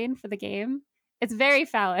home screen for the game. It's very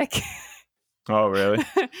phallic. Oh, really?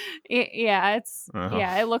 It's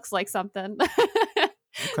it looks like something.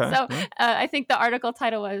 Okay. So I think the article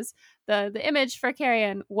title was the image for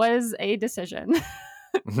Carrion was a decision.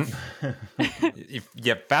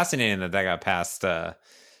 Yeah, fascinating that got past.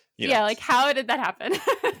 Like how did that happen?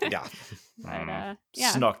 Yeah. But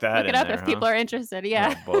yeah, Snuck that look it in up there, if people are interested.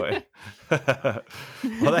 Yeah. Oh boy.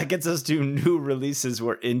 Well, that gets us to new releases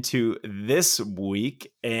we're into this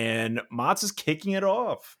week, and Mott's is kicking it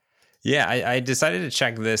off. Yeah, I decided to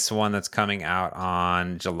check this one that's coming out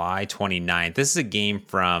on July 29th. This is a game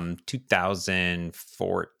from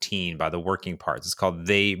 2014 by The Working Parts. It's called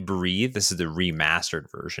They Breathe. This is the remastered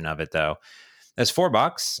version of it, though. It's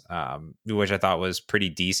 $4, which I thought was pretty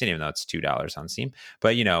decent, even though it's $2 on Steam.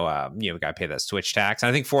 But we got to pay that Switch tax. And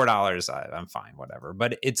I think $4, I'm fine, whatever.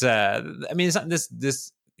 But it's it's not,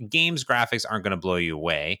 this game's graphics aren't going to blow you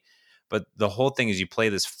away. But the whole thing is you play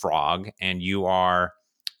this frog, and you are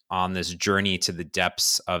on this journey to the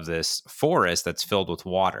depths of this forest that's filled with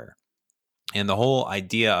water. And the whole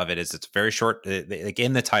idea of it is it's very short. Like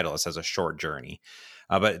in the title, it says a short journey.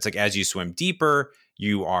 But it's like as you swim deeper,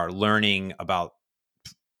 you are learning about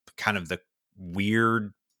kind of the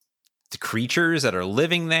weird creatures that are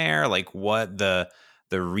living there, like what the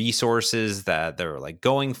resources that they're like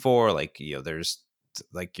going for. Like, there's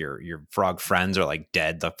like your frog friends are like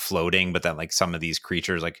dead, like floating, but then like some of these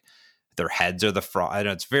creatures, like their heads are the frog. I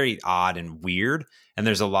know it's very odd and weird. And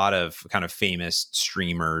there's a lot of kind of famous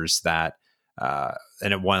streamers that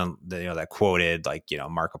and it one that quoted like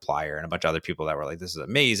Markiplier and a bunch of other people that were like, this is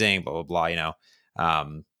amazing, blah blah blah.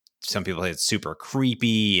 Some people say it's super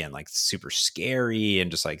creepy and like super scary,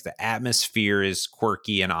 and just like the atmosphere is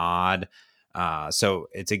quirky and odd. So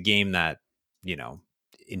it's a game that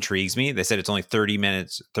intrigues me. They said it's only 30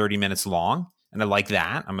 minutes long, and I like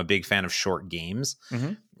that. I'm a big fan of short games.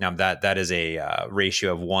 Mm-hmm. Now that is a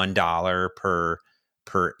ratio of $1 per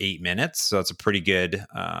 8 minutes, so it's a pretty good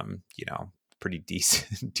pretty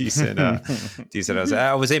decent decent.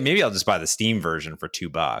 I would say maybe I'll just buy the Steam version for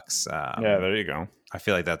 $2. Yeah, there you go. I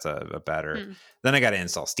feel like that's a better. Then I got to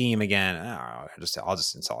install Steam again. I'll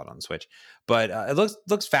just install it on the Switch. But it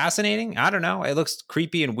looks fascinating. I don't know. It looks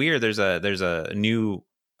creepy and weird. There's a new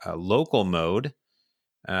local mode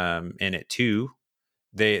in it too.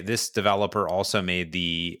 This developer also made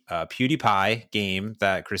the PewDiePie game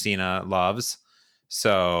that Christina loves.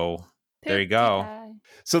 So there you go.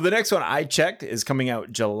 So the next one I checked is coming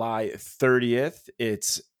out July 30th.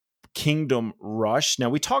 It's Kingdom Rush. Now,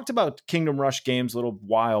 we talked about Kingdom Rush games a little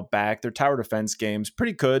while back. They're tower defense games.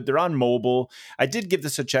 Pretty good. They're on mobile. I did give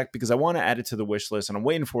this a check because I want to add it to the wish list, and I'm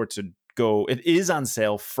waiting for it to go. It is on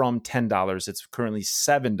sale from $10. It's currently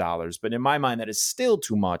 $7, but in my mind, that is still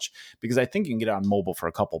too much because I think you can get it on mobile for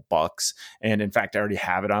a couple bucks. And in fact, I already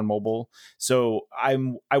have it on mobile. So I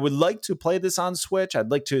would like to play this on Switch.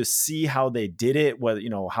 I'd like to see how they did it, whether,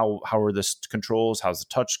 how are the controls, how's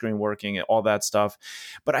the touchscreen working, and all that stuff.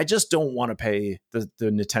 But I just don't want to pay the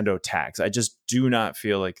Nintendo tax. I just do not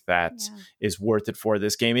feel like that is worth it for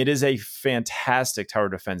this game. It is a fantastic tower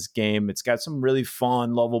defense game. It's got some really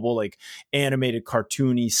fun, lovable, like animated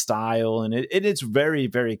cartoony style, and it's very,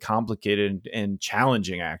 very complicated and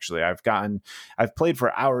challenging. Actually, I've played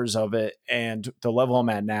for hours of it, and the level I'm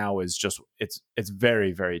at now is just it's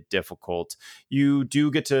very, very difficult. You do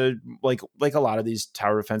get to like a lot of these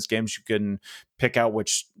tower defense games, you can pick out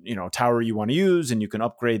which tower you want to use, and you can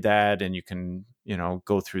upgrade that, and you can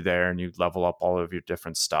go through there and you level up all of your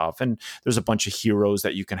different stuff. And there's a bunch of heroes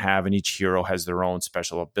that you can have, and each hero has their own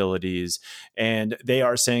special abilities. And they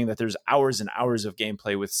are saying that there's hours and hours of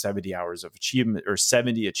gameplay with 70 hours of achievement, or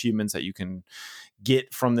 70 achievements that you can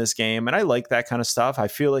get from this game. And I like that kind of stuff. I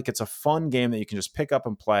feel like it's a fun game that you can just pick up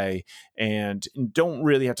and play and don't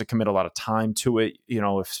really have to commit a lot of time to it,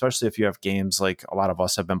 especially if you have games like a lot of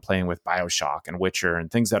us have been playing with BioShock and Witcher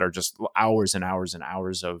and things that are just hours and hours and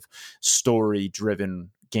hours of story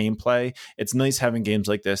driven gameplay. It's nice having games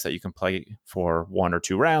like this that you can play for 1 or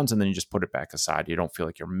 2 rounds and then you just put it back aside. You don't feel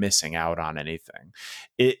like you're missing out on anything.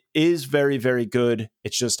 It is very, very good.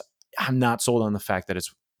 It's just, I'm not sold on the fact that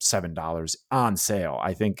it's $7 on sale.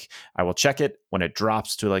 I think I will check it when it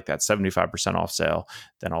drops to like that 75% off sale.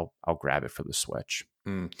 Then I'll grab it for the Switch.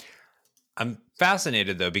 I'm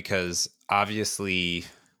fascinated though, because obviously,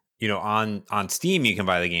 on Steam you can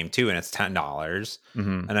buy the game too, and it's $10.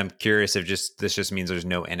 Mm-hmm. And I'm curious if this just means there's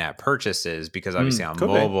no in-app purchases, because obviously on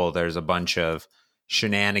mobile there's a bunch of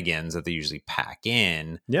shenanigans that they usually pack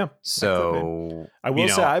in. Yeah. So I will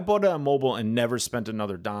say I bought it on mobile and never spent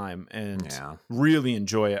another dime, and really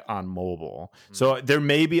enjoy it on mobile. Mm-hmm. So there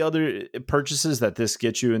may be other purchases that this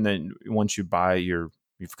gets you, and then once you buy you've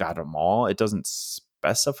got them all. It doesn't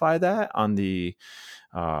specify that on the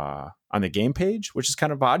game page, which is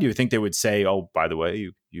kind of odd. You would think they would say, oh, by the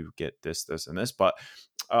way, you get this, and this, but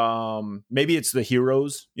maybe it's the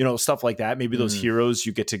heroes, stuff like that. Maybe those heroes,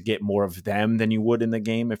 you get more of them than you would in the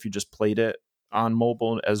game if you just played it on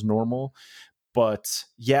mobile as normal. But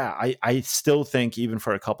yeah, I still think even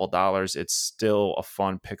for a couple dollars, it's still a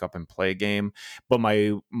fun pick up and play game. But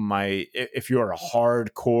if you're a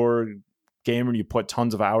hardcore gamer and you put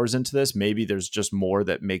tons of hours into this, maybe there's just more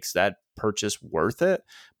that makes that purchase worth it.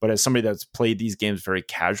 But as somebody that's played these games very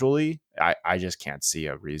casually, I just can't see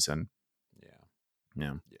a reason.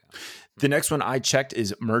 Yeah. The next one I checked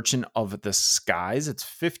is Merchant of the Skies. It's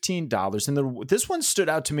 $15. And this one stood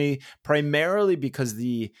out to me primarily because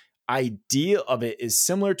the idea of it is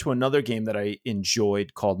similar to another game that I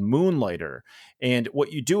enjoyed called Moonlighter. And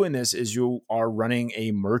what you do in this is you are running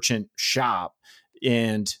a merchant shop,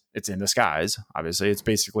 and it's in the skies. Obviously, it's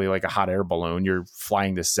basically like a hot air balloon. You're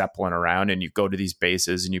flying this Zeppelin around, and you go to these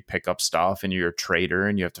bases and you pick up stuff, and you're a trader,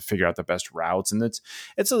 and you have to figure out the best routes. And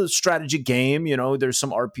it's a strategy game. There's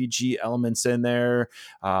some RPG elements in there.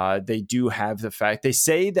 They do have the fact they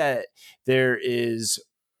say that there is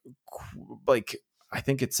I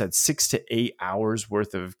think it said 6 to 8 hours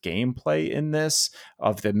worth of gameplay in this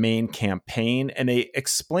of the main campaign. And they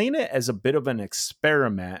explain it as a bit of an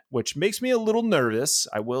experiment, which makes me a little nervous.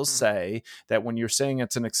 I will say that when you're saying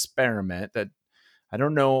it's an experiment, that I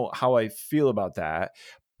don't know how I feel about that,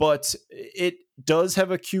 but it does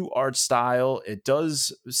have a cute art style. It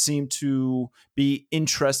does seem to be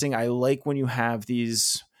interesting. I like when you have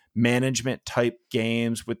these management type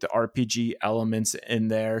games with the RPG elements in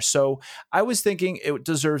there. So I was thinking it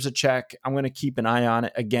deserves a check. I'm going to keep an eye on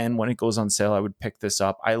it. Again, when it goes on sale, I would pick this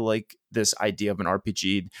up. I like this idea of an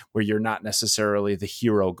RPG where you're not necessarily the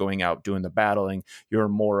hero going out doing the battling. You're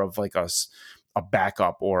more of like a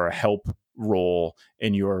backup or a help role,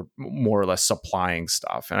 and you're more or less supplying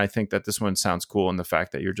stuff. And I think that this one sounds cool in the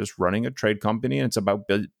fact that you're just running a trade company and it's about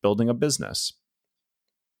building a business.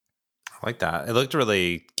 I like that. It looked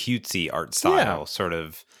really cutesy art style, sort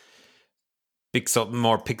of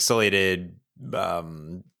more pixelated,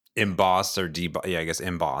 embossed or I guess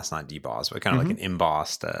embossed, not debossed, but kind of like an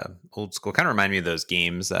embossed old school. Kind of remind me of those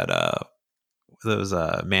games that those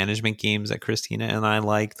management games that Christina and I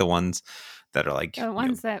like, the ones that are like the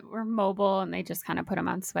ones that were mobile and they just kind of put them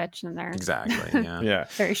on Switch and they're exactly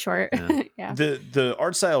very short. Yeah. The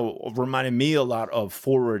art style reminded me a lot of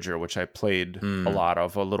Forager, which I played a lot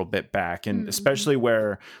of a little bit back, and especially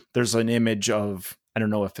where there's an image of, I don't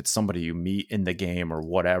know if it's somebody you meet in the game or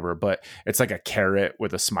whatever, but it's like a carrot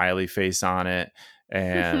with a smiley face on it,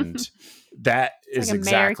 and that is like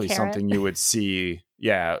exactly something you would see.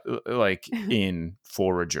 Yeah, like in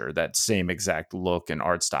Forager, that same exact look and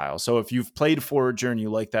art style. So if you've played Forager and you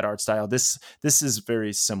like that art style, this is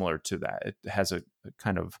very similar to that. It has a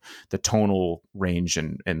kind of the tonal range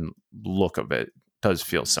and look of it does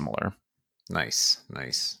feel similar. Nice.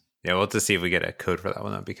 Yeah, we'll have to see if we get a code for that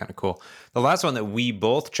one. That'd be kind of cool. The last one that we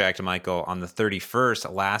both checked, Michael, on the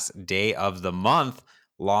 31st, last day of the month,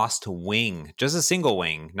 Lost Wing. Just a single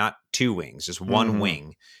wing, not two wings. Just one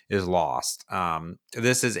wing is lost.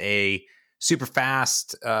 This is a super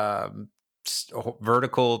fast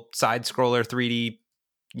vertical side scroller 3D,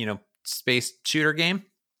 space shooter game.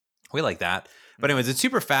 We like that. But anyways, it's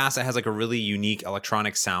super fast. It has like a really unique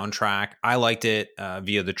electronic soundtrack. I liked it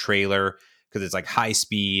via the trailer because it's like high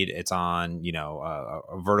speed. It's on,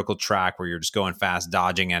 a vertical track where you're just going fast,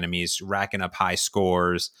 dodging enemies, racking up high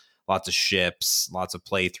scores. Lots of ships, lots of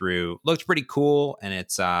playthrough. Looked pretty cool, and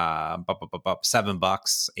it's $7,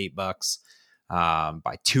 $8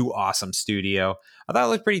 by Two Awesome Studio. I thought it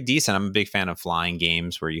looked pretty decent. I'm a big fan of flying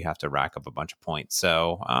games where you have to rack up a bunch of points.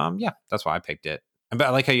 So yeah, that's why I picked it. But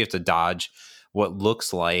I like how you have to dodge what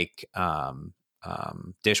looks like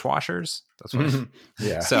dishwashers. That's what.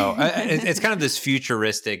 Yeah. So it's kind of this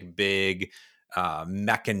futuristic big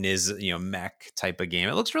mechanism, mech type of game.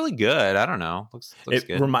 It looks really good. I don't know. Looks it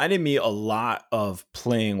good. Reminded me a lot of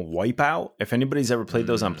playing Wipeout. If anybody's ever played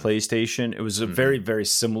those on PlayStation, it was a very, very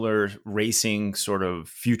similar racing, sort of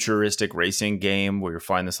futuristic racing game where you're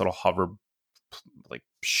flying this little hover like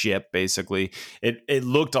ship. Basically, it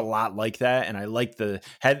looked a lot like that, and I liked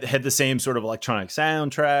had the same sort of electronic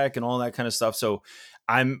soundtrack and all that kind of stuff. So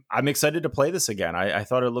I'm excited to play this again. I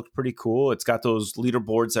thought it looked pretty cool. It's got those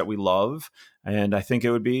leaderboards that we love, and I think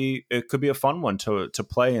it could be a fun one to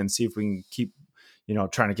play and see if we can keep,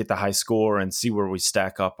 trying to get the high score and see where we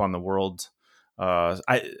stack up on the world.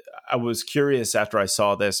 I was curious after I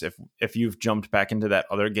saw this if you've jumped back into that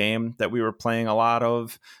other game that we were playing a lot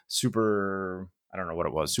of, Super. I don't know what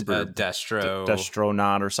it was. Super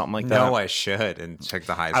Destronaut or something like that. No, I should and check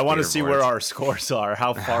the high. I want to see where our scores are,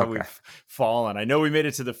 how far we've fallen. I know we made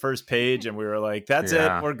it to the first page and we were like, that's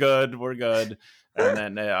it. We're good.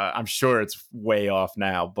 And then I'm sure it's way off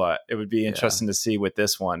now, but it would be interesting to see with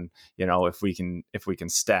this one, if we can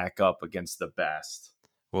stack up against the best.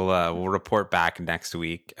 We'll report back next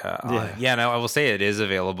week. No, I will say it is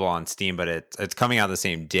available on Steam, but it's coming out the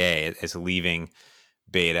same day. It's leaving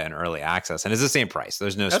beta and early access, and it's the same price.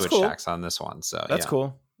 There's no Switch tax on this one, so that's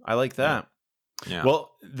cool. I like that. Yeah.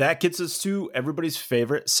 Well, that gets us to everybody's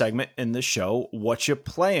favorite segment in the show, What You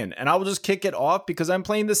Playing? And I will just kick it off because I'm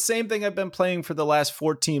playing the same thing I've been playing for the last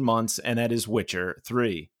 14 months, and that is Witcher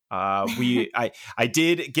 3. I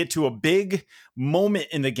did get to a big moment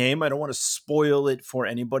in the game. I don't want to spoil it for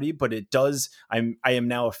anybody, but it does. I am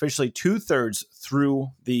now officially 2/3 through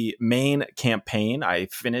the main campaign. I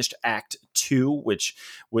finished Act 2, which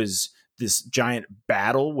was this giant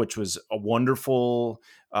battle, which was a wonderful.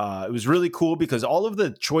 It was really cool because all of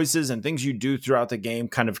the choices and things you do throughout the game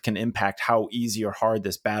kind of can impact how easy or hard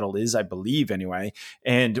this battle is, I believe, anyway.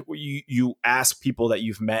 And you ask people that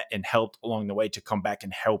you've met and helped along the way to come back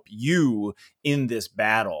and help you in this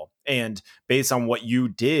battle. And based on what you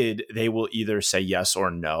did, they will either say yes or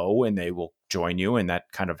no, and they will join you, and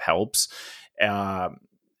that kind of helps.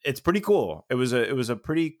 It's pretty cool. It was a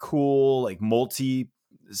pretty cool, like,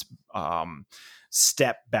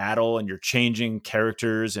 step battle, and you're changing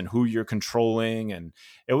characters and who you're controlling, and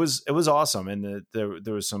it was awesome. And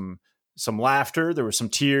there was some laughter, there were some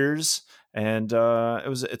tears, and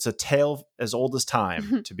it's a tale as old as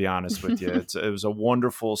time, to be honest with you. It was a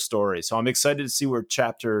wonderful story. So I'm excited to see where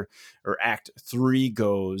chapter or Act 3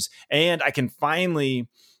 goes, and I can finally.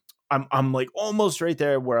 I'm like almost right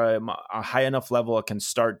there where I'm a high enough level I can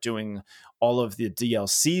start doing all of the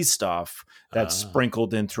DLC stuff that's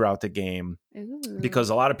sprinkled in throughout the game. Ooh. Because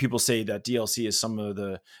a lot of people say that DLC is some of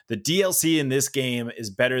the DLC in this game is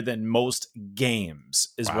better than most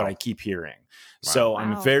games, is what I keep hearing. Wow. So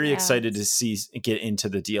I'm very excited to get into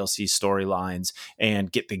the DLC storylines and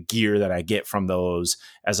get the gear that I get from those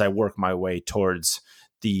as I work my way towards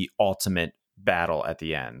the ultimate battle at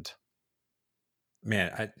the end.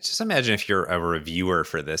 Man, I just imagine if you're a reviewer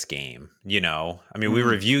for this game, I mean, we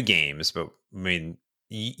review games, but I mean,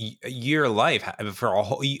 your life for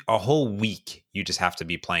a whole week, you just have to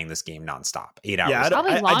be playing this game nonstop, 8 hours. Yeah, I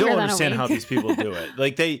don't understand how these people do it.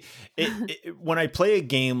 Like when I play a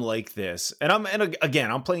game like this, and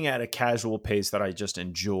I'm playing at a casual pace that I just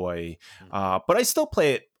enjoy, but I still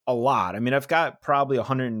play it a lot. I mean, I've got probably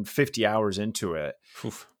 150 hours into it.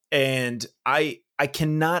 Oof. And I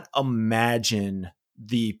cannot imagine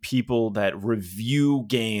the people that review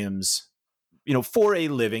games, for a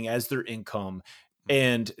living as their income,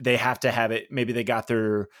 and they have to have it. Maybe they got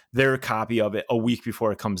their copy of it a week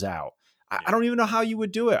before it comes out. I don't even know how you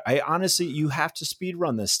would do it. You have to speed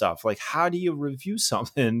run this stuff. Like, how do you review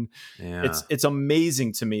something? Yeah. It's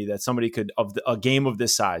amazing to me that somebody a game of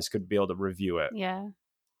this size could be able to review it. Yeah.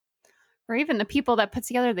 Or even the people that put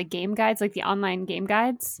together the game guides, like the online game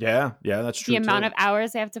guides. Yeah, that's true. The amount of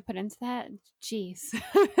hours they have to put into that. Jeez.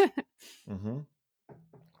 Mm-hmm.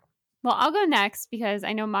 Well, I'll go next because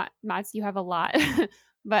I know, Mats, you have a lot.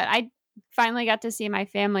 But I finally got to see my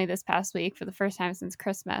family this past week for the first time since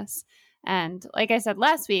Christmas. And like I said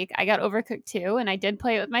last week, I got Overcooked 2, and I did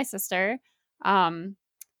play it with my sister.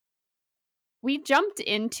 We jumped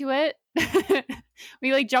into it.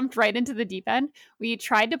 We jumped right into the deep end. We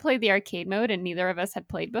tried to play the arcade mode, and neither of us had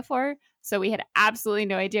played before. So we had absolutely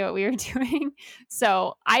no idea what we were doing.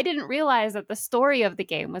 So I didn't realize that the story of the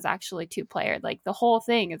game was actually 2-player. Like, the whole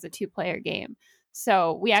thing is a 2-player game.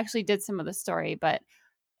 So we actually did some of the story, but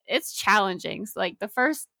it's challenging. So, like, the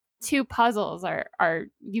first 2 puzzles are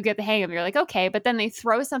you get the hang of. You're like, okay, but then they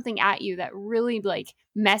throw something at you that really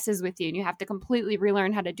messes with you, and you have to completely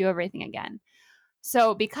relearn how to do everything again.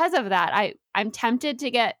 So because of that, I'm tempted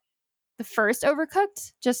to get the first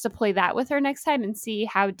Overcooked just to play that with her next time and see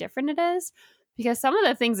how different it is, because some of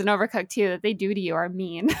the things in Overcooked 2 that they do to you are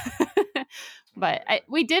mean. But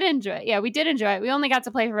we did enjoy it. Yeah, we did enjoy it. We only got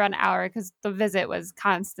to play for around an hour because the visit was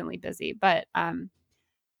constantly busy, but I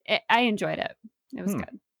enjoyed it. It was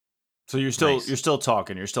good. So you're still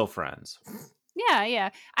talking. You're still friends. Yeah.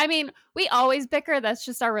 I mean, we always bicker. That's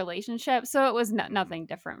just our relationship. So it was nothing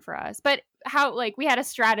different for us. But we had a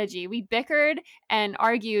strategy. We bickered and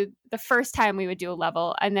argued the first time we would do a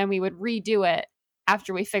level, and then we would redo it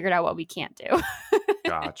after we figured out what we can't do.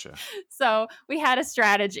 Gotcha. So we had a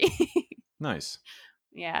strategy. Nice.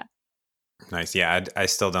 Yeah. Nice. Yeah, I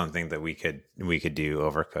still don't think that we could do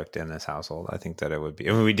Overcooked in this household. I think that it would be.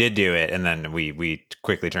 I mean, we did do it, and then we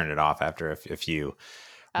quickly turned it off after a few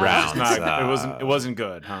rounds. It wasn't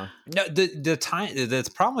good, huh? No,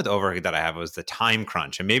 the problem with Overcooked that I have was the time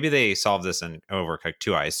crunch, and maybe they solved this in Overcooked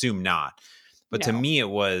 2. I assume not, but to me it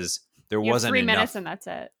was you wasn't 3 enough. minutes and that's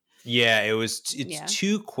it. Yeah, it's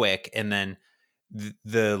too quick, and then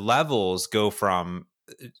the levels go from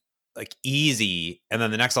like easy, and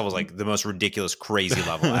then the next level is like the most ridiculous, crazy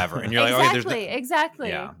level ever, and you're like, exactly, okay, exactly.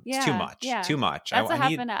 yeah, Yeah, it's too much, yeah. too much. That's what I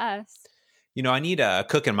need, happened to us. I need a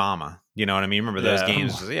cooking mama. You know what I mean? Remember those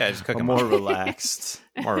games? Just cooking more mama. relaxed.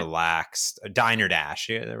 More relaxed. Diner Dash.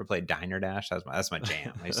 You ever played Diner Dash? That's my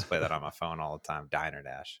jam. I used to play that on my phone all the time. Diner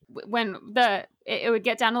Dash. When it would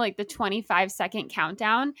get down to like the 25-second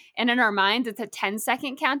countdown, and in our minds it's a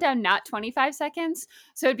 10-second countdown, not 25 seconds.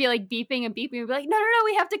 So it'd be like beeping and beeping. We'd be like, no,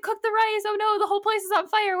 we have to cook the rice. Oh no, the whole place is on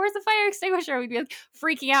fire. Where's the fire extinguisher? We'd be like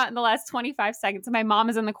freaking out in the last 25 seconds. And my mom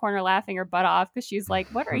is in the corner laughing her butt off because she's like,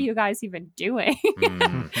 what are you guys even doing?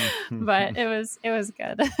 But it was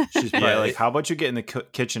good. She's probably like, how about you get in the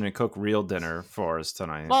kitchen and cook real dinner for us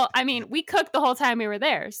tonight? Well, I mean, we cooked the whole time we were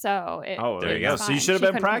there, so there you go. So you should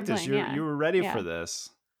have been practiced. You were ready for this.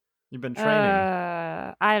 You've been training.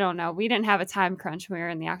 I don't know. We didn't have a time crunch when we were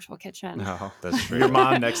in the actual kitchen. No, that's true. Your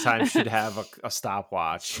mom next time should have a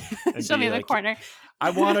stopwatch. She'll be in the corner. I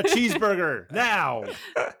want a cheeseburger now.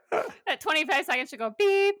 At 25 seconds, she'll go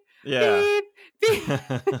beep. Yeah. Beep, beep.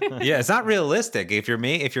 Yeah, it's not realistic. If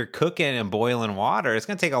you're cooking and boiling water, it's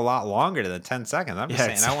going to take a lot longer than 10 seconds. I'm just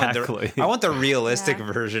saying. Exactly. I want the realistic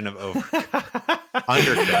version of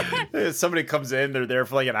undercooking. Somebody comes in, they're there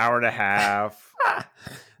for like an hour and a half.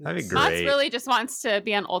 That'd be great. Mott's really just wants to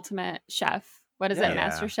be an ultimate chef. What is it,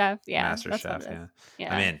 Master Chef? Yeah, Master Chef.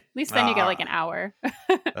 Yeah, I'm in. At least then you get like an hour.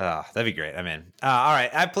 That'd be great. I'm in. All right,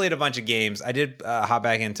 I played a bunch of games. I did hop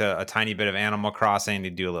back into a tiny bit of Animal Crossing to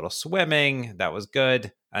do a little swimming. That was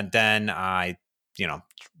good. And then I,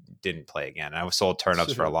 didn't play again. I was sold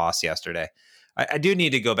turnips for a loss yesterday. I do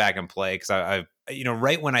need to go back and play because I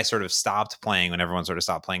right when I sort of stopped playing, when everyone sort of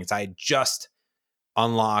stopped playing, because I had just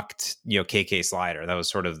unlocked KK Slider. That was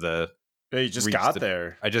sort of you just got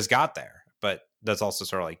there. I just got there, but that's also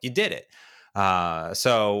sort of like you did it.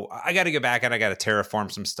 So I got to go back and I got to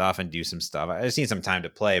terraform some stuff and do some stuff. I just need some time to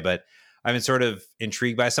play, but I've been sort of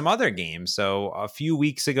intrigued by some other games. So a few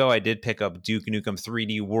weeks ago, I did pick up Duke Nukem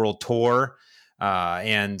 3D World Tour,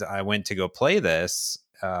 and I went to go play this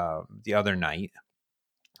the other night,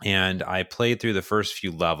 and I played through the first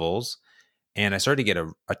few levels, and I started to get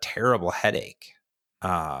a terrible headache.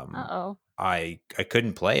 I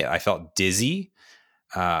couldn't play it. I felt dizzy.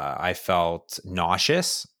 I felt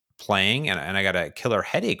nauseous playing, and I got a killer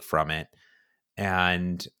headache from it.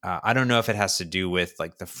 And I don't know if it has to do with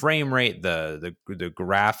like the frame rate, the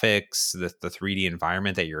graphics, the 3D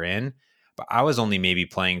environment that you're in. But I was only maybe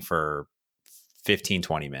playing for 15,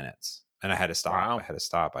 20 minutes, and I had to stop.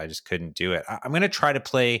 Wow. I just couldn't do it. I'm going to try to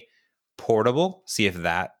play Portable, see if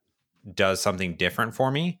that does something different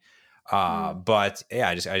for me. But yeah,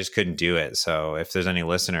 I just couldn't do it. So if there's any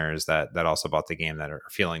listeners that also bought the game that are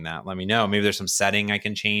feeling that, let me know. Maybe there's some setting I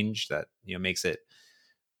can change that makes it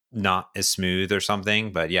not as smooth or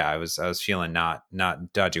something. But yeah, I was feeling not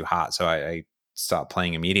too hot, so I stopped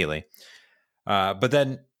playing immediately. But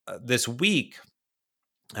then this week,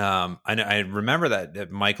 I remember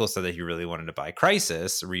that Michael said that he really wanted to buy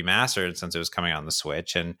Crysis Remastered since it was coming on the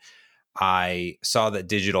Switch, and I saw that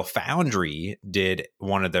Digital Foundry did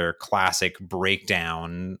one of their classic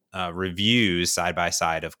breakdown reviews side by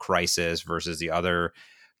side of Crysis versus the other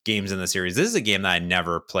games in the series. This is a game that I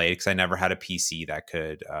never played because I never had a PC that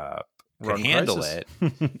could handle Crysis.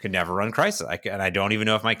 It. Could never run Crysis. And I don't even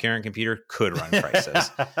know if my current computer could run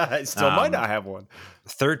Crysis. I still might not have one.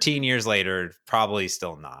 13 years later, probably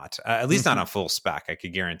still not. At least not on full spec. I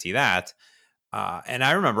could guarantee that. And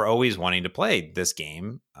I remember always wanting to play this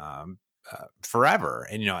game forever.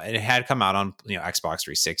 And, it had come out on, Xbox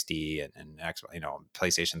 360 and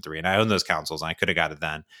PlayStation 3. And I own those consoles and I could have got it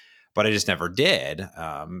then, but I just never did.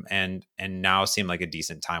 And now seemed like a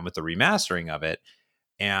decent time with the remastering of it.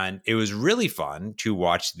 And it was really fun to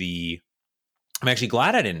watch I'm actually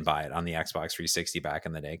glad I didn't buy it on the Xbox 360 back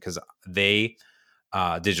in the day, because they,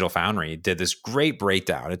 Digital Foundry, did this great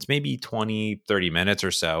breakdown. It's maybe 20, 30 minutes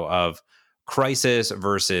or so of Crysis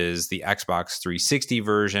versus the Xbox 360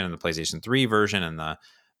 version and the PlayStation 3 version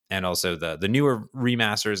and also the newer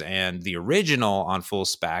remasters and the original on full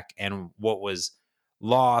spec, and what was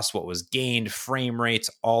lost, what was gained, frame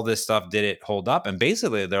rates, all this stuff. Did it hold up? And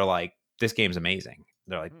basically they're like, this game's amazing.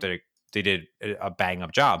 They're like, they did a bang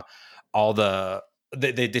up job.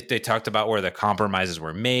 They talked about where the compromises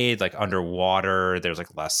were made, like underwater, there's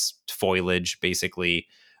like less foliage basically.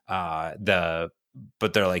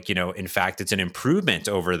 But they're like, in fact, it's an improvement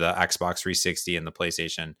over the Xbox 360 and the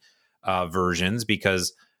PlayStation versions,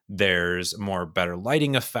 because there's better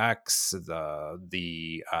lighting effects. There's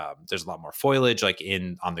a lot more foliage, like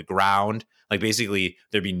on the ground. Like basically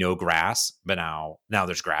there'd be no grass, but now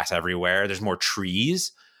there's grass everywhere. There's more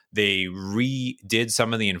trees. They redid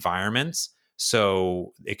some of the environments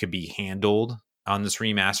so it could be handled on this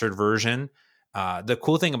remastered version. The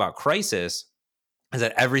cool thing about Crysis is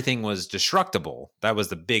that everything was destructible. That was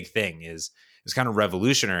the big thing. It's kind of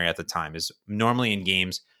revolutionary at the time. Is normally in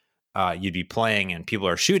games, you'd be playing and people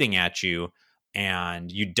are shooting at you, and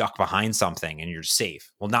you duck behind something and you're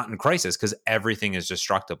safe. Well, not in Crysis, because everything is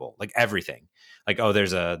destructible. Like everything. Like, oh,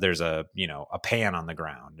 there's a a pan on the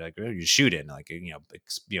ground. Like, you shoot it. Like,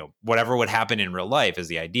 whatever would happen in real life is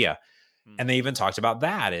the idea. And they even talked about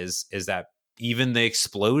that is that even the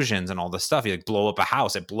explosions and all the stuff, you like blow up a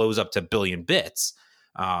house, it blows up to a billion bits,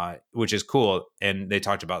 which is cool. And they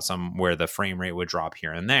talked about some where the frame rate would drop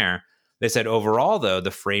here and there. They said overall, though,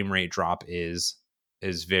 the frame rate drop is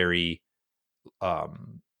very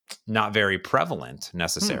not very prevalent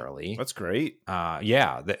necessarily. That's great.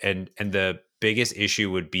 Yeah. And the biggest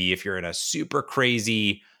issue would be if you're in a super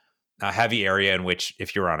crazy heavy area, in which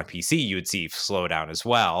if you're on a PC, you would see slowdown as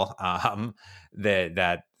well.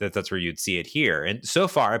 That's where you'd see it here. And so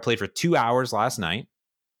far, I played for 2 hours last night.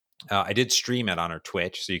 I did stream it on our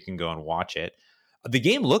Twitch, so you can go and watch it. The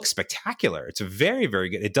game looks spectacular. It's very, very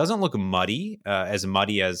good. It doesn't look muddy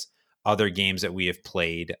as other games that we have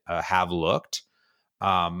played have looked.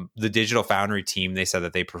 The Digital Foundry team, they said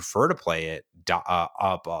that they prefer to play it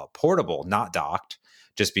portable, not docked,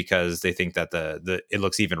 just because they think that it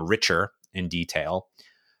looks even richer in detail.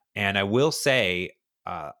 And I will say,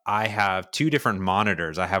 I have two different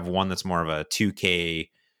monitors. I have one that's more of a 2K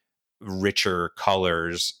richer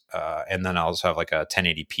colors, and then I also have like a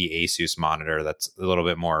 1080p Asus monitor that's a little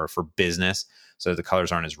bit more for business, so the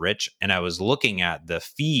colors aren't as rich. And I was looking at the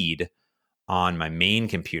feed on my main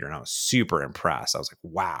computer, and I was super impressed. I was like,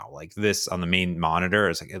 wow, like this on the main monitor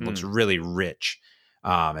is like, it looks really rich.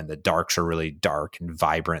 And the darks are really dark and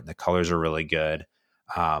vibrant. And the colors are really good.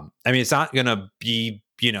 I mean, it's not going to be,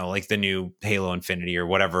 like the new Halo Infinity or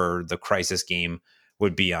whatever the Crysis game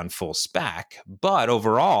would be on full spec. But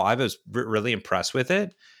overall, I was really impressed with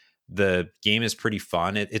it. The game is pretty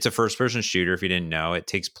fun. It's a first person shooter. If you didn't know, it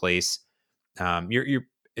takes place,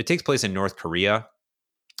 it takes place in North Korea,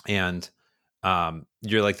 and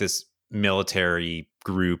you're like this military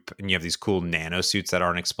group, and you have these cool nano suits that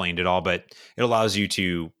aren't explained at all, but it allows you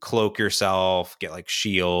to cloak yourself, get like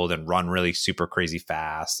shield, and run really super crazy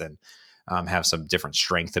fast, and have some different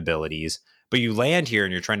strength abilities. But you land here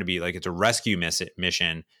and you're trying to be like, it's a rescue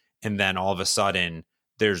mission, and then all of a sudden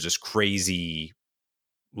there's this crazy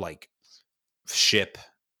like ship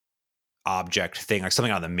object thing, like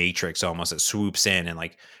something out of the Matrix almost, that swoops in and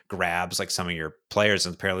like grabs like some of your players,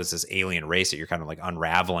 and apparently it's this alien race that you're kind of like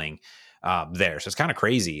unraveling there. So it's kind of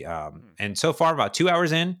crazy. And so far, about 2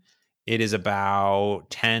 hours in, it is about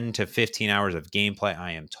 10 to 15 hours of gameplay,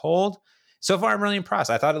 I am told. So far, I'm really impressed.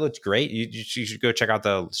 I thought it looked great. You should go check out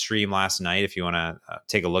the stream last night if you want to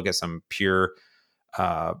take a look at some pure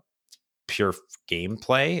gameplay.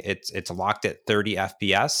 It's locked at 30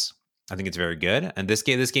 FPS. I think it's very good. And this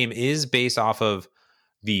game is based off of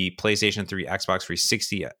the PlayStation 3, Xbox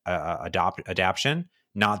 360 adaptation,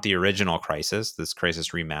 not the original Crysis. This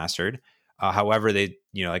Crysis remastered. However, they,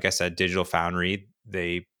 like I said, Digital Foundry,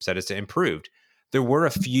 they said it's improved. There were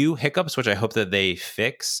a few hiccups, which I hope that they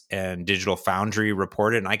fix, and Digital Foundry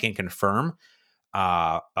reported, and I can confirm.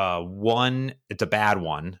 One, it's a bad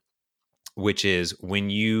one, which is when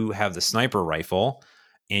you have the sniper rifle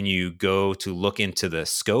and you go to look into the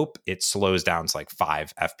scope, it slows down to like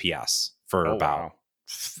 5 FPS for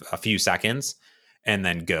a few seconds, and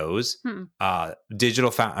then goes.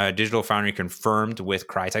 Digital Foundry confirmed with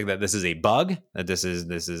Crytek that this is a bug, that this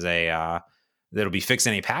is a that'll be fixed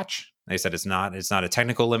in a patch. They said it's not a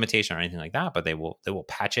technical limitation or anything like that, but they will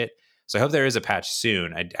patch it. So I hope there is a patch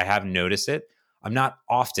soon. I have noticed it. I'm not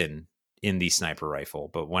often in the sniper rifle,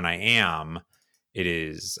 but when I am, it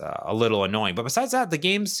is a little annoying. But besides that, the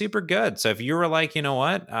game's super good. So if you were like, you know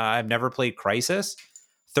what, I've never played Crysis,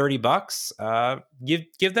 $30,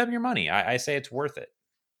 give them your money. I say it's worth it.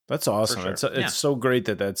 That's awesome. Sure. It's so great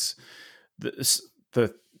that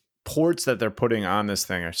the ports that they're putting on this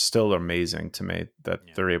thing are still amazing to me, that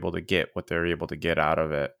they're able to get what they're able to get out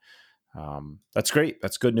of it. That's great.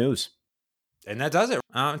 That's good news. And that does it.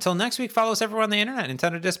 Until next week, follow us everywhere on the internet,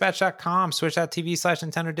 NintendoDispatch.com,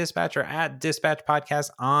 switch.tv/NintendoDispatch, or at Dispatch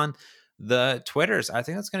Podcast on the Twitters. I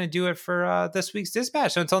think that's going to do it for this week's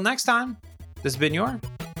Dispatch. So until next time, this has been your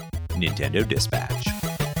Nintendo Dispatch.